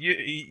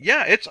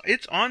 Yeah,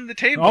 it's on the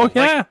table. Oh,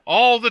 yeah.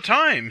 All the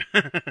time.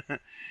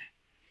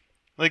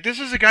 This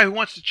is a guy who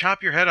wants to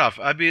chop your head off.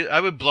 I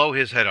would blow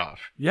his head off.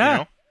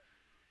 Yeah.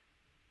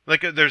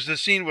 There's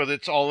this scene where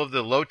it's all of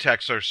the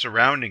low-techs are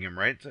surrounding him,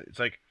 right? It's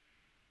like,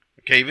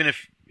 okay, even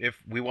if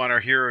we want our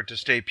hero to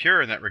stay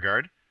pure in that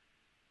regard,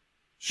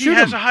 He Shoot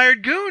has him. a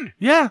hired goon.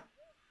 Yeah.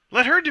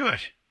 Let her do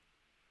it.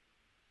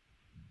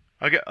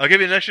 I'll give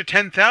you an extra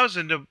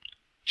 10,000 to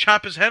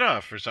chop his head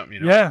off or something.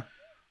 You know? Yeah.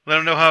 Let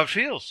him know how it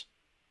feels.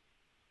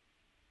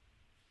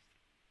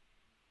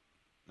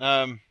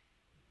 Oh,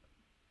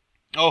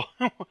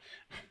 one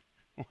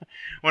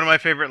of my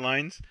favorite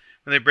lines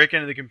when they break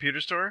into the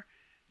computer store.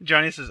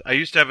 Johnny says, "I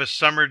used to have a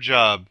summer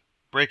job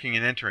breaking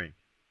and entering."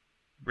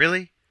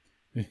 Really?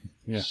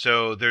 Yeah.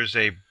 So there's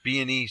a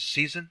B&E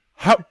season?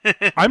 How?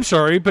 I'm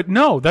sorry, but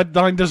no, that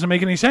line doesn't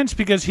make any sense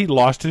because he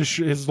lost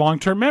his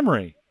long-term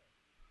memory.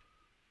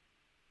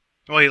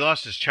 Well, he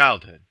lost his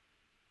childhood.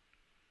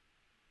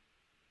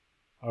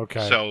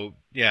 Okay. So,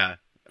 yeah.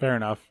 Fair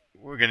enough.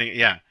 We're going to,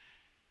 yeah.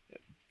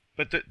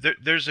 But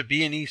there's a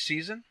B&E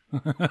season?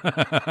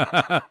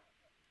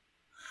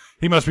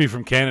 He must be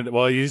from Canada.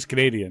 Well, he's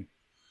Canadian.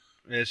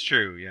 It's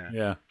true, yeah.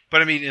 Yeah.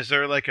 But, I mean, is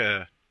there like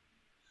a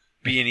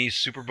B&E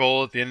Super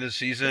Bowl at the end of the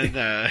season?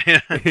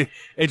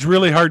 It's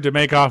really hard to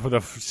make off with a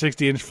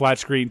 60-inch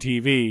flat-screen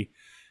TV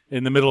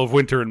in the middle of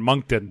winter in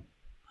Moncton.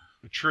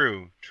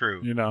 True.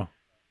 You know.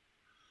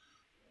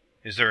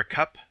 Is there a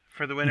cup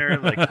for the winner?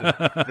 Like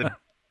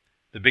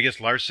the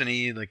biggest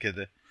larceny? Like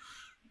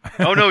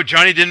oh, no,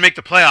 Johnny didn't make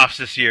the playoffs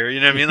this year.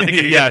 You know what I mean? Like,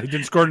 yeah, he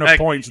didn't score enough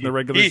points in the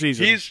regular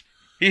season.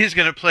 He's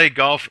going to play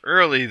golf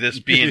early this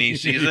B&E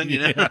season, you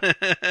know?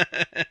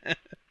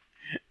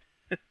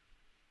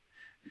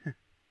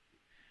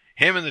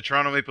 Him and the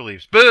Toronto Maple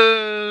Leafs.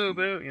 Boo!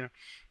 Boo! You know.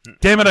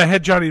 Damn it, I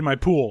had Johnny in my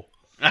pool.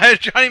 I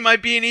had Johnny in my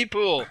B&E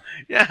pool.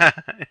 Yeah.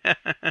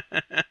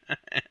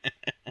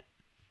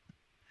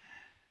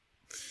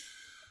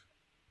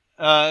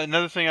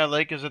 Another thing I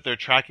like is that their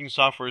tracking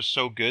software is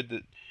so good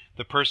that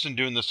the person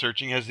doing the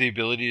searching has the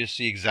ability to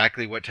see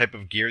exactly what type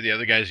of gear the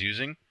other guy's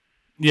using.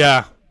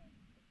 Yeah.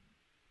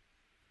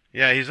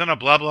 Yeah, he's on a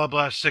blah, blah,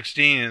 blah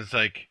 16, and it's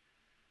like,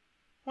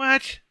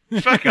 what?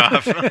 Fuck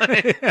off.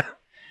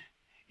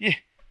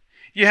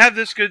 You have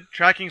this good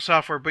tracking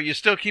software, but you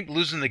still keep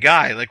losing the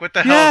guy. Like, what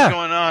the hell is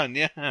going on?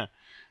 Yeah.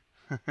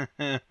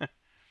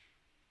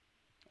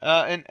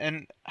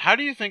 And how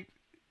do you think...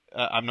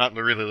 I'm not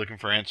really looking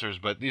for answers,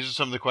 but these are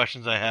some of the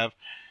questions I have.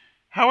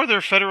 How are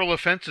there federal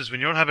offenses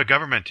when you don't have a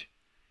government?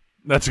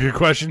 That's a good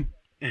question.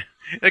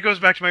 That goes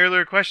back to my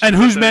earlier question. And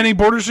who's manning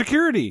border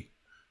security?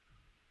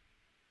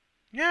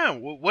 Yeah,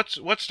 what's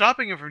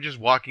stopping him from just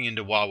walking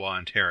into Wawa,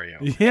 Ontario?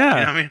 Yeah. You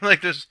know, I mean,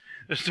 like, there's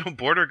no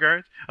border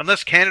guards.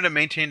 Unless Canada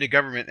maintained a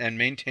government and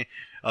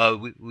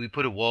we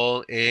put a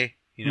wall, you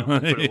know,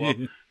 put a wall.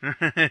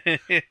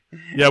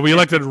 Yeah, we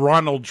elected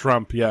Ronald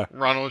Trump, yeah.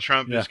 Ronald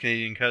Trump, his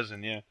Canadian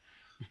cousin, yeah.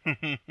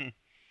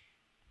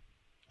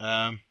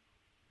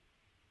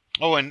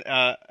 And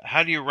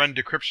how do you run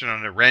decryption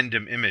on a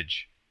random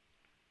image?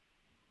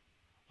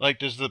 Like,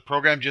 does the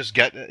program just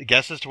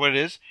guess as to what it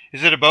is?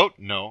 Is it a boat?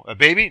 No. A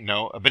baby?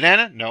 No. A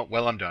banana? No.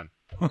 Well, I'm done.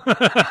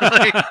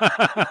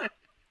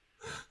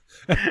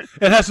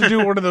 It has to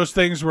do one of those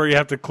things where you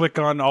have to click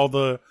on all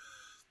the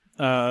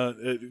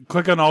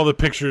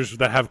pictures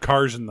that have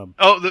cars in them.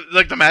 Oh,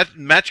 like the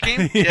match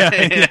game?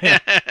 Yeah.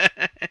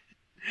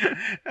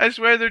 I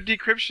swear their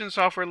decryption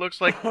software looks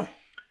like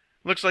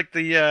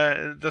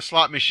the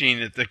slot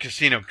machine at the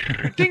casino.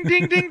 Ding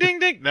ding ding ding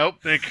ding.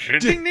 Nope. Ding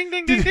ding ding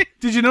ding ding.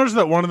 Did you notice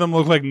that one of them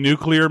looked like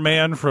Nuclear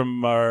Man from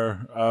the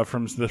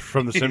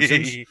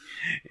Simpsons?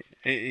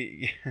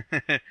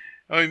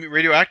 Oh, you mean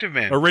Radioactive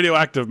Man? Or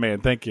Radioactive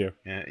Man, thank you.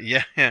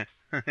 Yeah.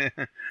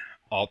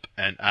 Up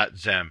and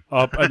at them.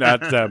 Up and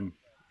at them.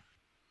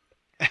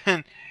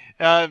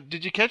 And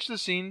did you catch the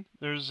scene?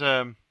 There's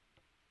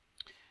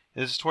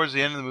this is towards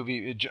the end of the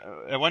movie.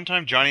 At one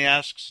time, Johnny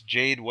asks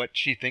Jade what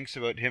she thinks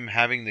about him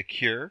having the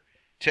cure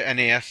to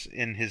NAS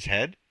in his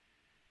head.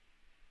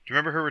 Do you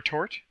remember her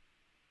retort?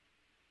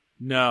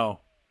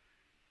 No.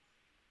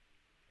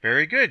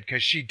 Very good,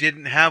 because she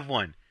didn't have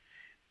one.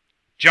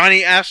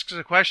 Johnny asks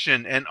a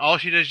question, and all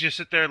she does is just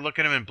sit there and look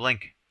at him and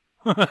blink.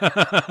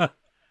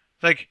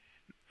 Like,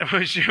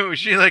 was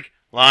she like,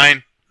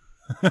 line?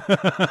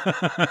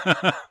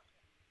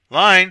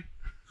 Line?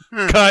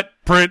 Cut,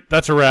 print,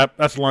 that's a wrap,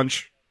 that's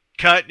lunch.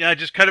 Cut, yeah,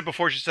 just cut it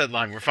before she said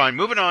line. We're fine.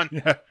 Moving on.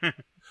 Yeah.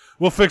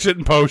 We'll fix it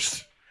in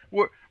post.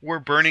 We're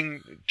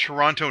burning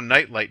Toronto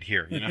nightlight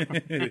here, you know.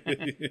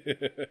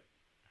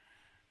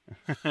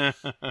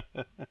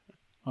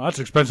 Well, that's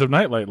expensive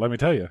nightlight, let me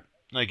tell you.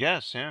 I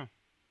guess, yeah.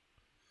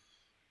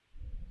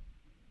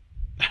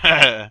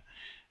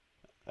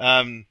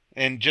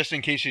 And just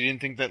in case you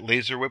didn't think that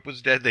Laser Whip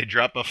was dead, they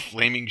drop a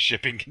flaming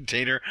shipping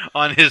container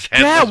on his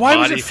headless Yeah, why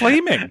body. was it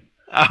flaming?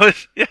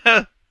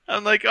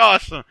 I'm like,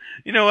 awesome.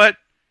 You know what?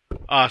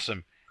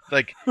 Awesome.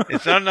 Like,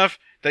 it's not enough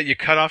that you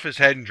cut off his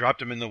head and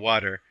dropped him in the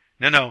water.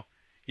 No.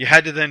 You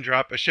had to then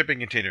drop a shipping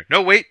container.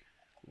 No, wait.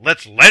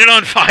 Let's light it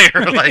on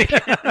fire. Like,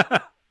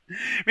 I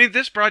mean,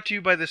 this brought to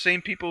you by the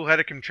same people who had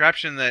a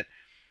contraption that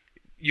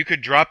you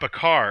could drop a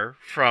car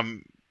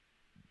from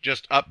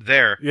just up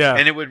there,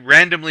 and it would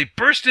randomly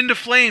burst into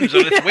flames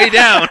on its way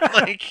down.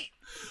 Like,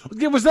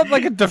 was that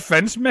like a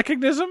defense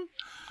mechanism?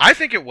 I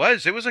think it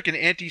was. It was like an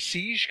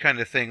anti-siege kind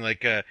of thing,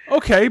 like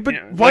Okay, but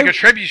like a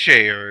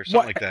trebuchet or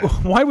something like that.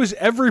 Why was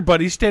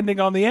everybody standing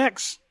on the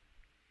X?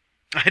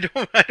 I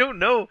don't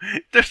know.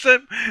 There's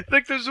a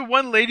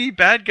one lady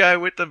bad guy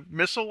with the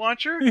missile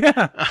launcher.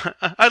 Yeah.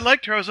 I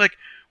liked her. I was like,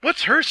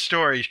 what's her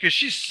story? Because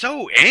she's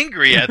so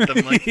angry at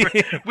them. Like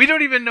we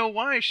don't even know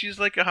why. She's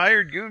like a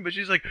hired goon, but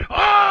she's like,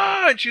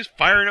 and she's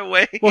firing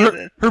away.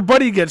 Well, her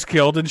buddy gets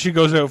killed, and she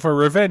goes out for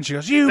revenge. She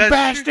goes, "You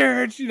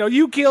bastards! You know,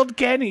 you killed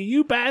Kenny.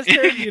 You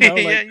bastard! You know,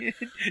 like...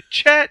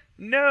 Chet,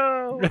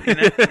 no."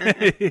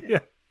 Yeah.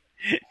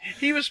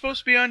 He was supposed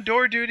to be on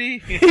door duty.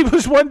 He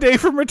was one day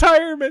from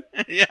retirement.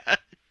 Yeah.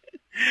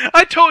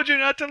 I told you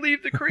not to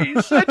leave the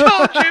crease. I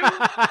told you.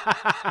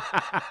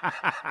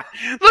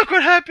 Look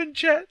what happened,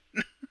 Chet.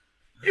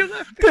 You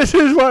left. This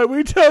is why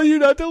we tell you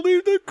not to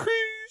leave the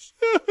crease.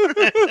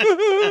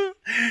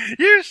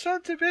 You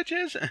sons of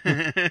bitches.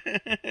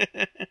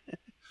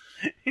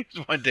 He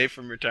was one day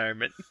from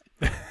retirement.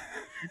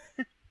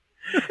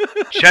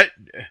 Chet,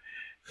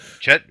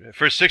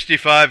 for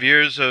 65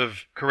 years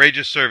of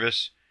courageous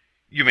service,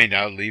 you may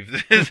now leave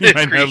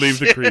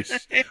the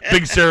crease.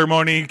 Big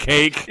ceremony,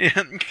 cake.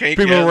 Yeah, cake.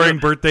 People are wearing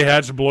birthday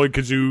hats, blowing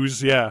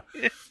kazoos. Yeah.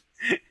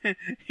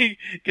 He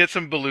gets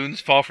some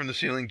balloons fall from the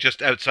ceiling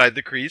just outside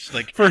the crease,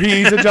 like for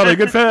he's a jolly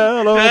good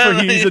fellow. For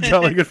he's a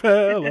jolly good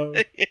fellow.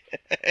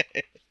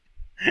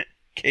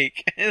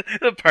 Cake,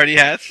 the party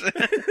hats.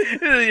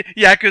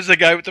 Yakuza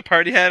guy with the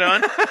party hat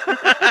on,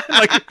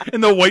 like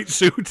in the white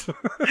suit.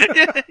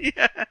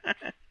 Yeah.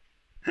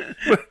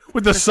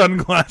 With the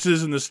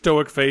sunglasses and the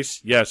stoic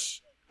face.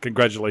 Yes,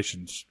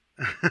 congratulations.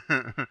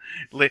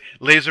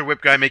 Laser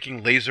whip guy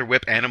making laser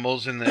whip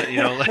animals in the,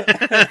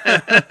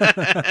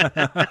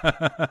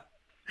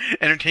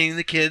 entertaining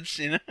the kids,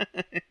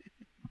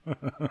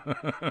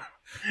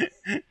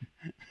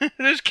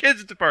 There's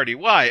kids at the party.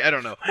 Why? I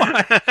don't know.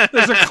 Why?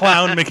 There's a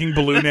clown making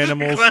balloon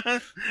animals.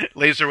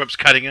 Laser whip's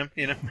cutting him,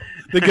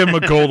 They give him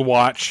a gold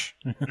watch.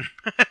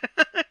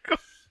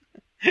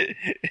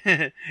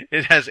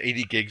 It has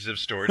 80 gigs of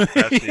storage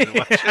capacity to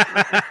watch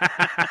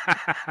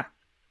it.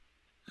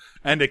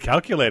 And a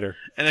calculator.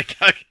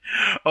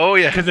 Oh,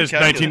 yeah. Because it's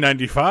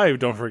 1995,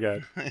 don't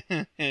forget.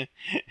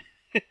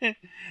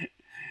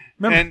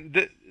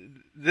 And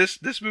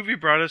this movie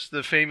brought us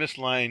the famous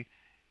line,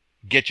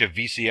 "Get your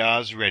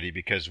VCRs ready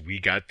because we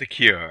got the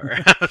cure."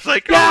 I was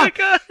like, oh my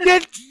God. Yeah,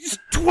 it's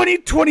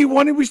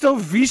 2021 and we still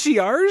have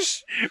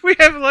VCRs? We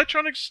have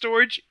electronic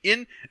storage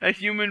in a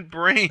human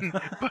brain,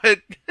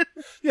 but...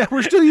 Yeah,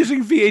 we're still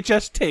using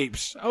VHS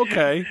tapes.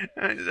 Okay.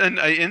 And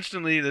I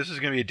instantly, this is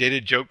going to be a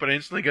dated joke, but I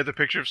instantly got the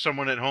picture of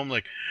someone at home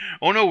like,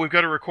 oh no, we've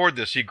got to record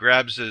this. He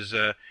grabs his,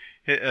 a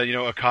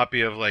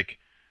copy of like,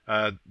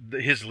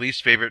 his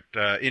least favorite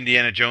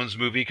Indiana Jones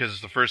movie because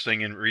it's the first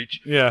thing in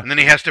reach. Yeah. And then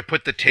he has to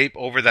put the tape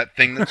over that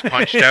thing that's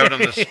punched out on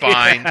the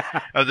spine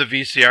of the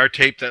VCR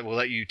tape that will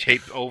let you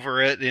tape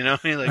over it,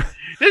 He's like,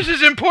 this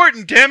is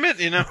important, damn it,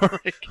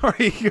 Or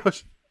he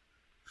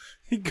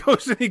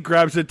goes and he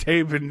grabs a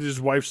tape and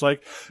his wife's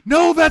like,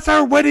 no, that's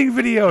our wedding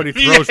video. And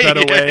he throws that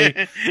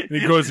away. And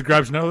he goes and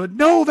grabs another.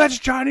 No, that's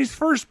Johnny's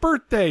first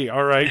birthday.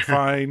 All right,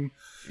 fine.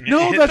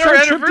 No, that's our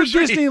trip to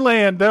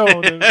Disneyland. No.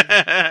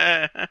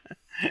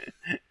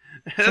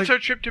 That's our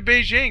trip to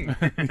Beijing.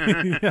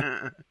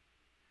 Yeah.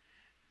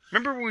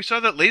 Remember when we saw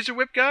that laser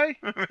whip guy?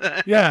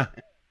 Yeah.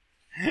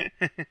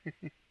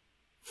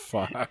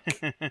 Fuck.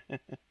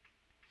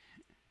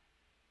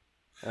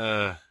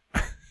 And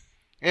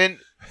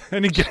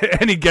he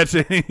gets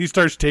it. And he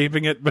starts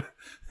taping it, but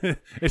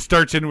it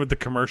starts in with the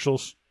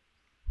commercials.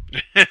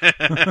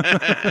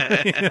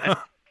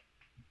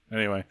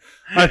 Anyway,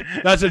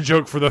 that's a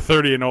joke for the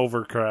 30 and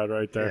over crowd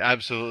right there.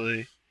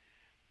 Absolutely.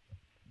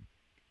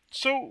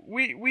 So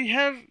we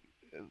have,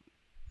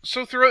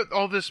 so throughout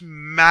all this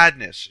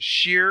madness,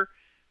 sheer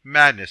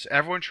madness,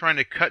 everyone trying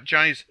to cut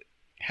Johnny's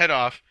head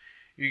off.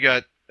 You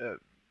got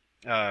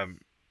Dina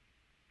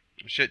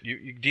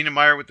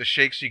Meyer with the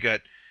shakes. You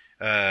got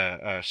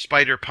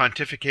Spider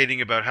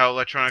pontificating about how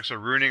electronics are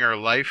ruining our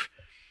life.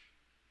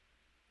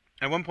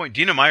 At one point,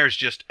 Dina Meyer's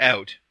just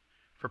out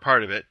for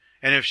part of it,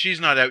 and if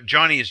she's not out,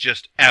 Johnny is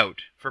just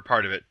out for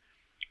part of it.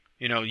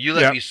 You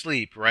let me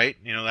sleep, right?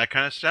 That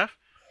kind of stuff.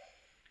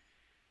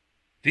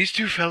 These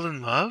two fell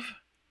in love?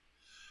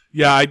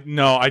 Yeah, I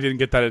didn't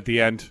get that at the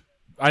end.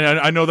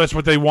 I know that's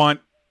what they want,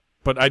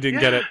 but I didn't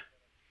get it.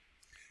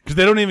 Because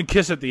they don't even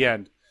kiss at the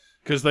end.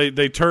 Because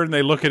they turn,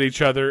 they look at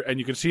each other, and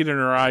you can see it in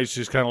her eyes.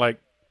 She's kind of like,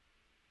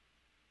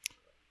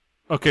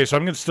 okay, so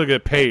I'm going to still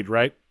get paid,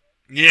 right?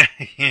 Yeah.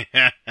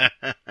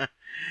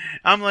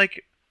 I'm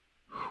like,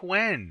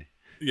 when?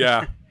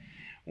 Yeah.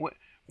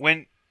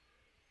 When...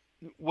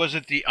 Was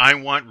it the "I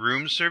want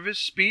room service"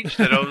 speech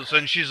that all of a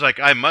sudden she's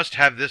like, "I must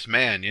have this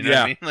man"? You know what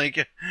I mean?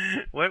 Like,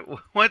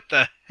 what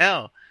the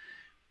hell?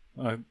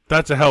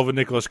 That's a hell of a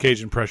Nicolas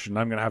Cage impression.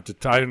 I'm gonna have to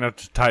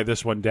tie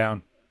this one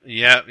down.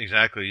 Yeah,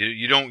 exactly.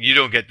 You don't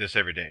get this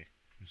every day.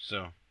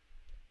 So.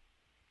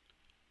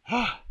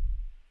 Oh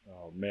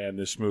man,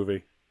 this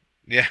movie.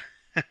 Yeah.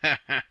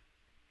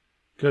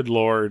 Good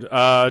Lord.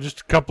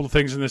 Just a couple of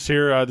things in this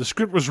here. The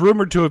script was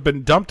rumored to have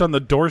been dumped on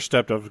the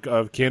doorstep of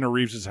Keanu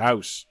Reeves'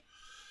 house,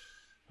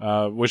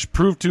 which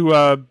proved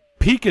to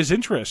pique his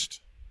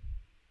interest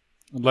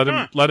and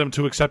led him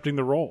to accepting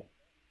the role.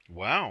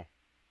 Wow.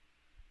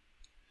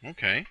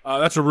 Okay.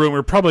 That's a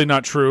rumor, probably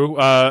not true.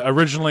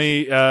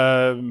 Originally,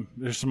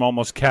 there's some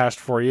almost cast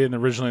for you, and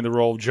originally the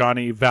role of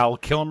Johnny Val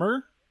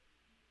Kilmer.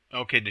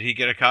 Okay, did he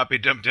get a copy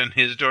dumped on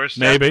his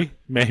doorstep?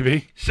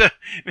 Maybe. So,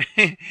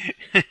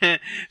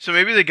 so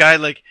maybe the guy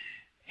like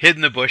hid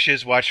in the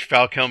bushes, watched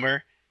Val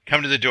Kilmer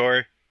come to the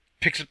door,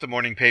 picks up the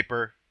morning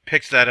paper,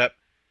 picks that up,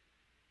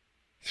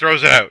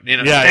 throws it out. You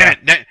know, Yeah.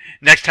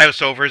 Next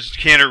house over is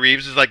Keanu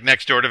Reeves is like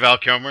next door to Val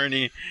Kilmer, and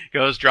he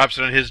goes, drops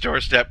it on his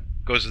doorstep,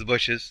 goes to the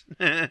bushes.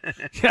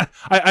 Yeah,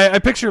 I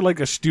picture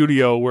like a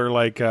studio where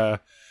like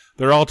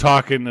they're all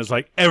talking as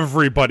like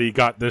everybody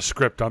got this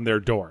script on their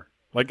door,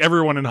 like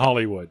everyone in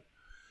Hollywood,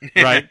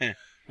 right? And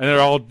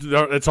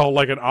it's all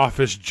like an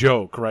office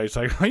joke, right? It's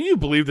like, can you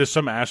believe this?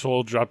 Some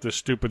asshole dropped this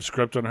stupid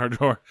script on her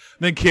door.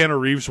 And then Keanu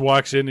Reeves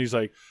walks in. And he's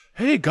like,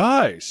 "Hey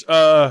guys,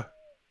 I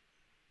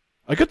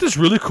got this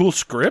really cool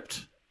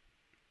script.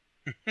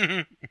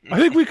 I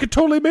think we could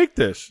totally make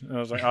this." And I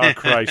was like, "Oh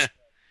Christ."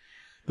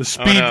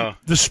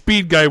 The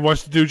speed guy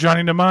wants to do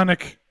Johnny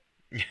Mnemonic.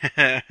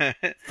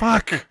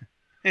 Fuck.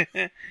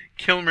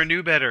 Kilmer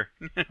knew better.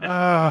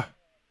 You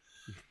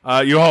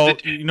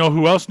know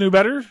who else knew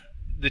better?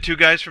 The two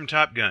guys from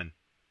Top Gun.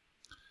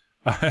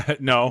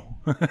 No.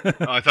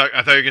 I thought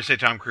you were gonna say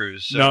Tom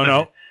Cruise. So.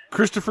 No.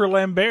 Christopher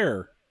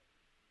Lambert.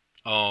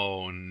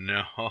 Oh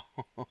no.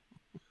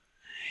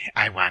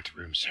 I want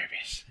room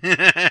service.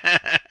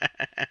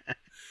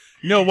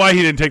 You know why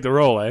he didn't take the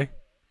role, eh?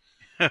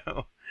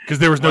 Because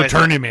there was no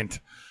tournament.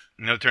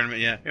 No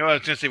tournament, yeah. You know, I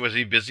was going to say, was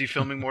he busy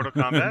filming Mortal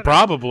Kombat?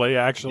 Probably,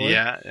 actually.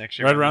 Yeah,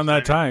 actually. Right around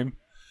that time.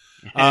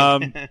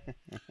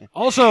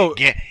 Also...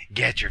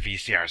 Get your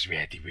VCRs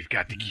ready. We've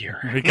got the cure.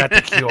 We got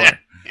the cure.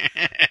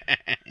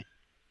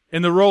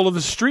 In the role of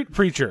the street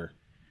preacher.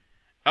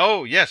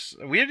 Oh, yes.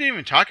 We didn't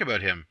even talk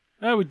about him.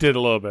 We did a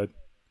little bit.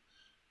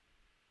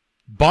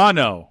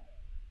 Bono.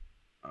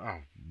 Oh.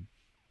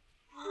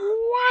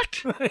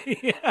 What?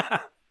 Yeah.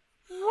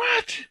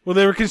 What? Well,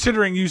 they were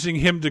considering using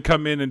him to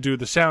come in and do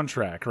the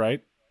soundtrack,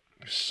 right?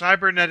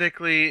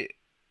 Cybernetically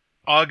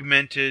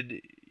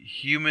augmented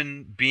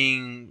human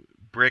being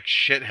brick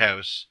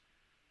shithouse.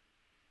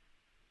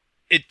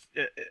 It's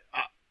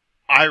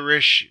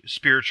Irish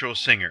spiritual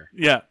singer.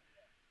 Yeah.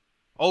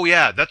 Oh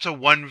yeah, that's a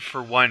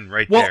 1-for-1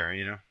 right Well, there.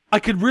 You know. I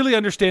could really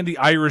understand the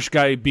Irish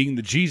guy being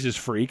the Jesus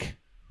freak.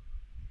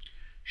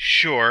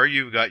 Sure,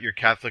 you've got your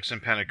Catholics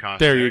and Pentecostals.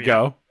 There you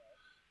go.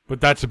 But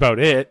that's about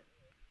it.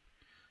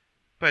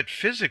 But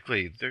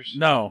physically, there's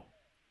no.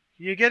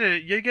 You get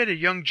a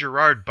young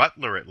Gerard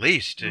Butler at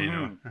least, you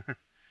know.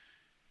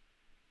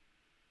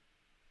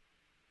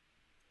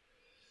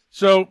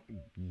 So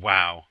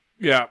wow.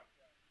 Yeah.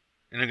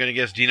 And I'm gonna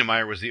guess Dina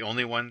Meyer was the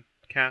only one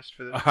cast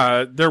for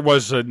this. There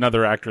was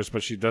another actress,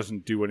 but she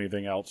doesn't do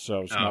anything else,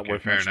 so it's not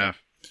worth fair mentioning.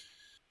 enough.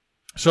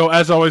 So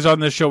as always on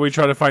this show, we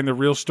try to find the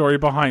real story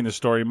behind the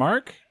story.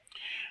 Mark.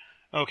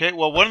 Okay.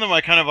 Well, one of them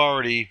I kind of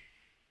already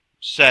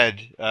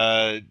said.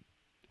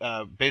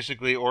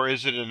 Basically, or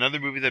is it another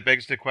movie that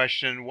begs the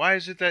question, why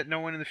is it that no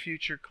one in the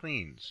future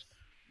cleans?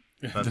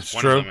 That's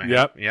true.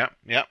 Yep.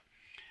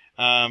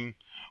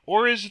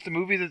 Or is it the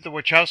movie that the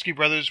Wachowski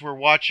brothers were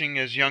watching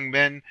as young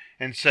men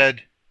and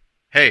said,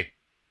 hey,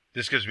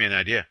 this gives me an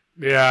idea?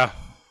 Yeah.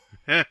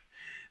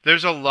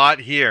 There's a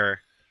lot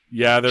here.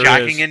 Yeah, there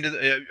jacking is.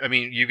 Into I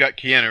mean, you got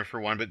Keanu for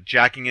one, but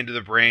jacking into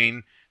the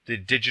brain, the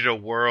digital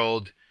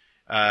world,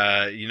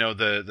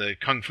 the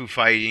kung fu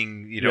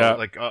fighting,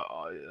 like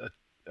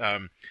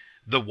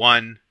the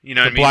one, you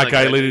know, the what I mean? black like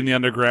guy leading the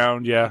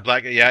underground, yeah.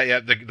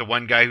 The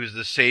one guy who's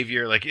the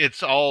savior, like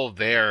it's all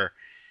there.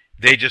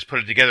 They just put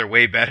it together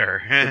way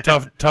better.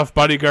 The tough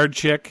bodyguard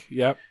chick,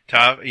 yep.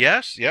 Tough,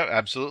 yes,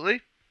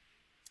 absolutely.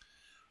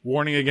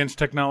 Warning against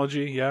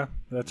technology, yeah,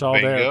 that's all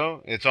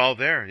Bingo. There. It's all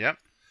there, yep.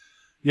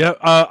 Yeah,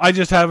 I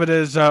just have it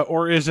as,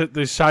 or is it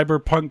the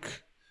cyberpunk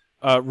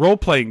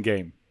role-playing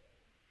game?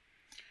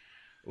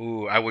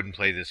 Ooh, I wouldn't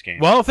play this game.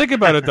 Well, think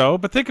about it, though,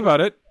 but think about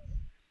it.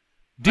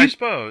 I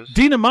suppose.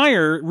 Dina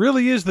Meyer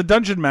really is the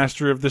dungeon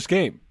master of this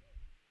game.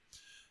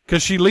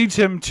 Because she leads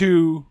him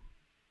to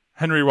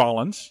Henry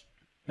Rollins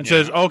and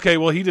says, okay,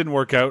 well, he didn't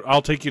work out.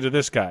 I'll take you to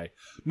this guy.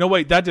 No,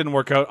 wait, that didn't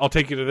work out. I'll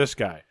take you to this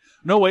guy.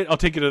 No, wait, I'll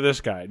take you to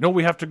this guy. No,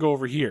 we have to go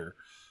over here.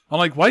 I'm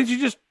like, why did you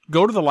just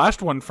go to the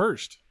last one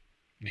first?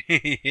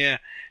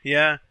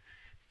 Yeah.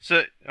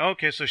 So,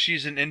 okay, so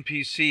she's an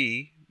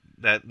NPC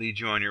that leads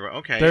you on your...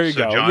 Okay, there you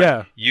so go, John,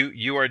 yeah.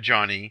 You are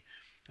Johnny.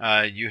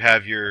 You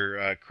have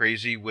your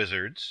crazy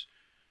wizards,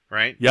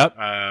 right? Yep.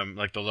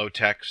 Like the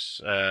Low-Techs,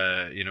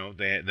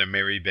 the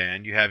merry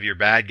band. You have your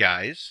bad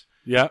guys.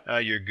 Yep.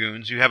 Your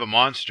goons. You have a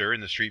monster in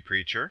the Street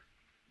Preacher.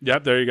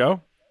 Yep, there you go.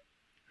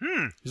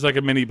 He's like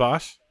a mini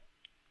boss.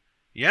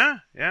 Yeah.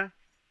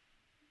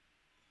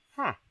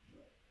 Huh.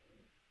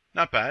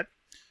 Not bad.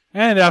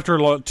 And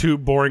after 2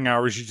 boring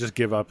hours, you just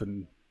give up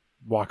and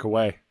walk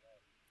away.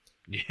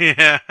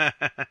 Yeah.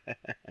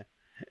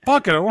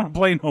 Fuck it, I don't want to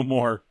play no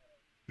more.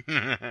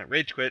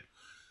 Rage quit.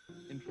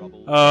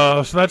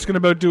 So that's going to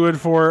about do it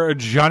for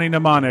Johnny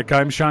Mnemonic.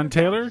 I'm Sean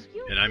Taylor.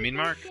 And I mean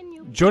Mark.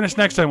 Join us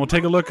next time. We'll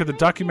take a look at the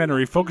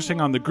documentary focusing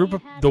on the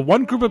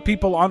one group of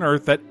people on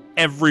Earth that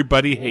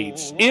everybody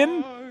hates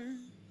in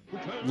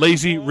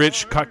Lazy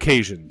Rich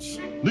Caucasians.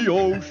 The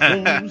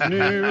ocean's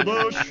near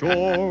the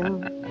shore.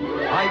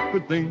 I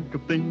could think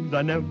of things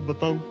I never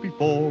thought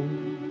before.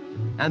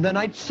 And then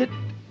I'd sit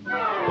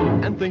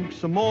and think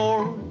some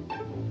more.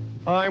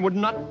 I would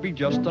not be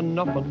just a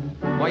nuffin',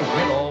 my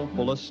head all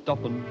full of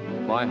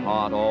stuffin', my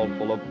heart all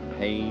full of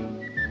pain.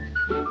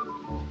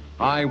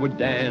 I would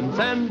dance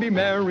and be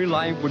merry,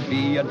 life would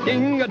be a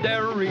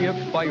ding-a-dairy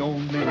if I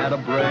only had a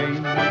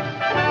brain.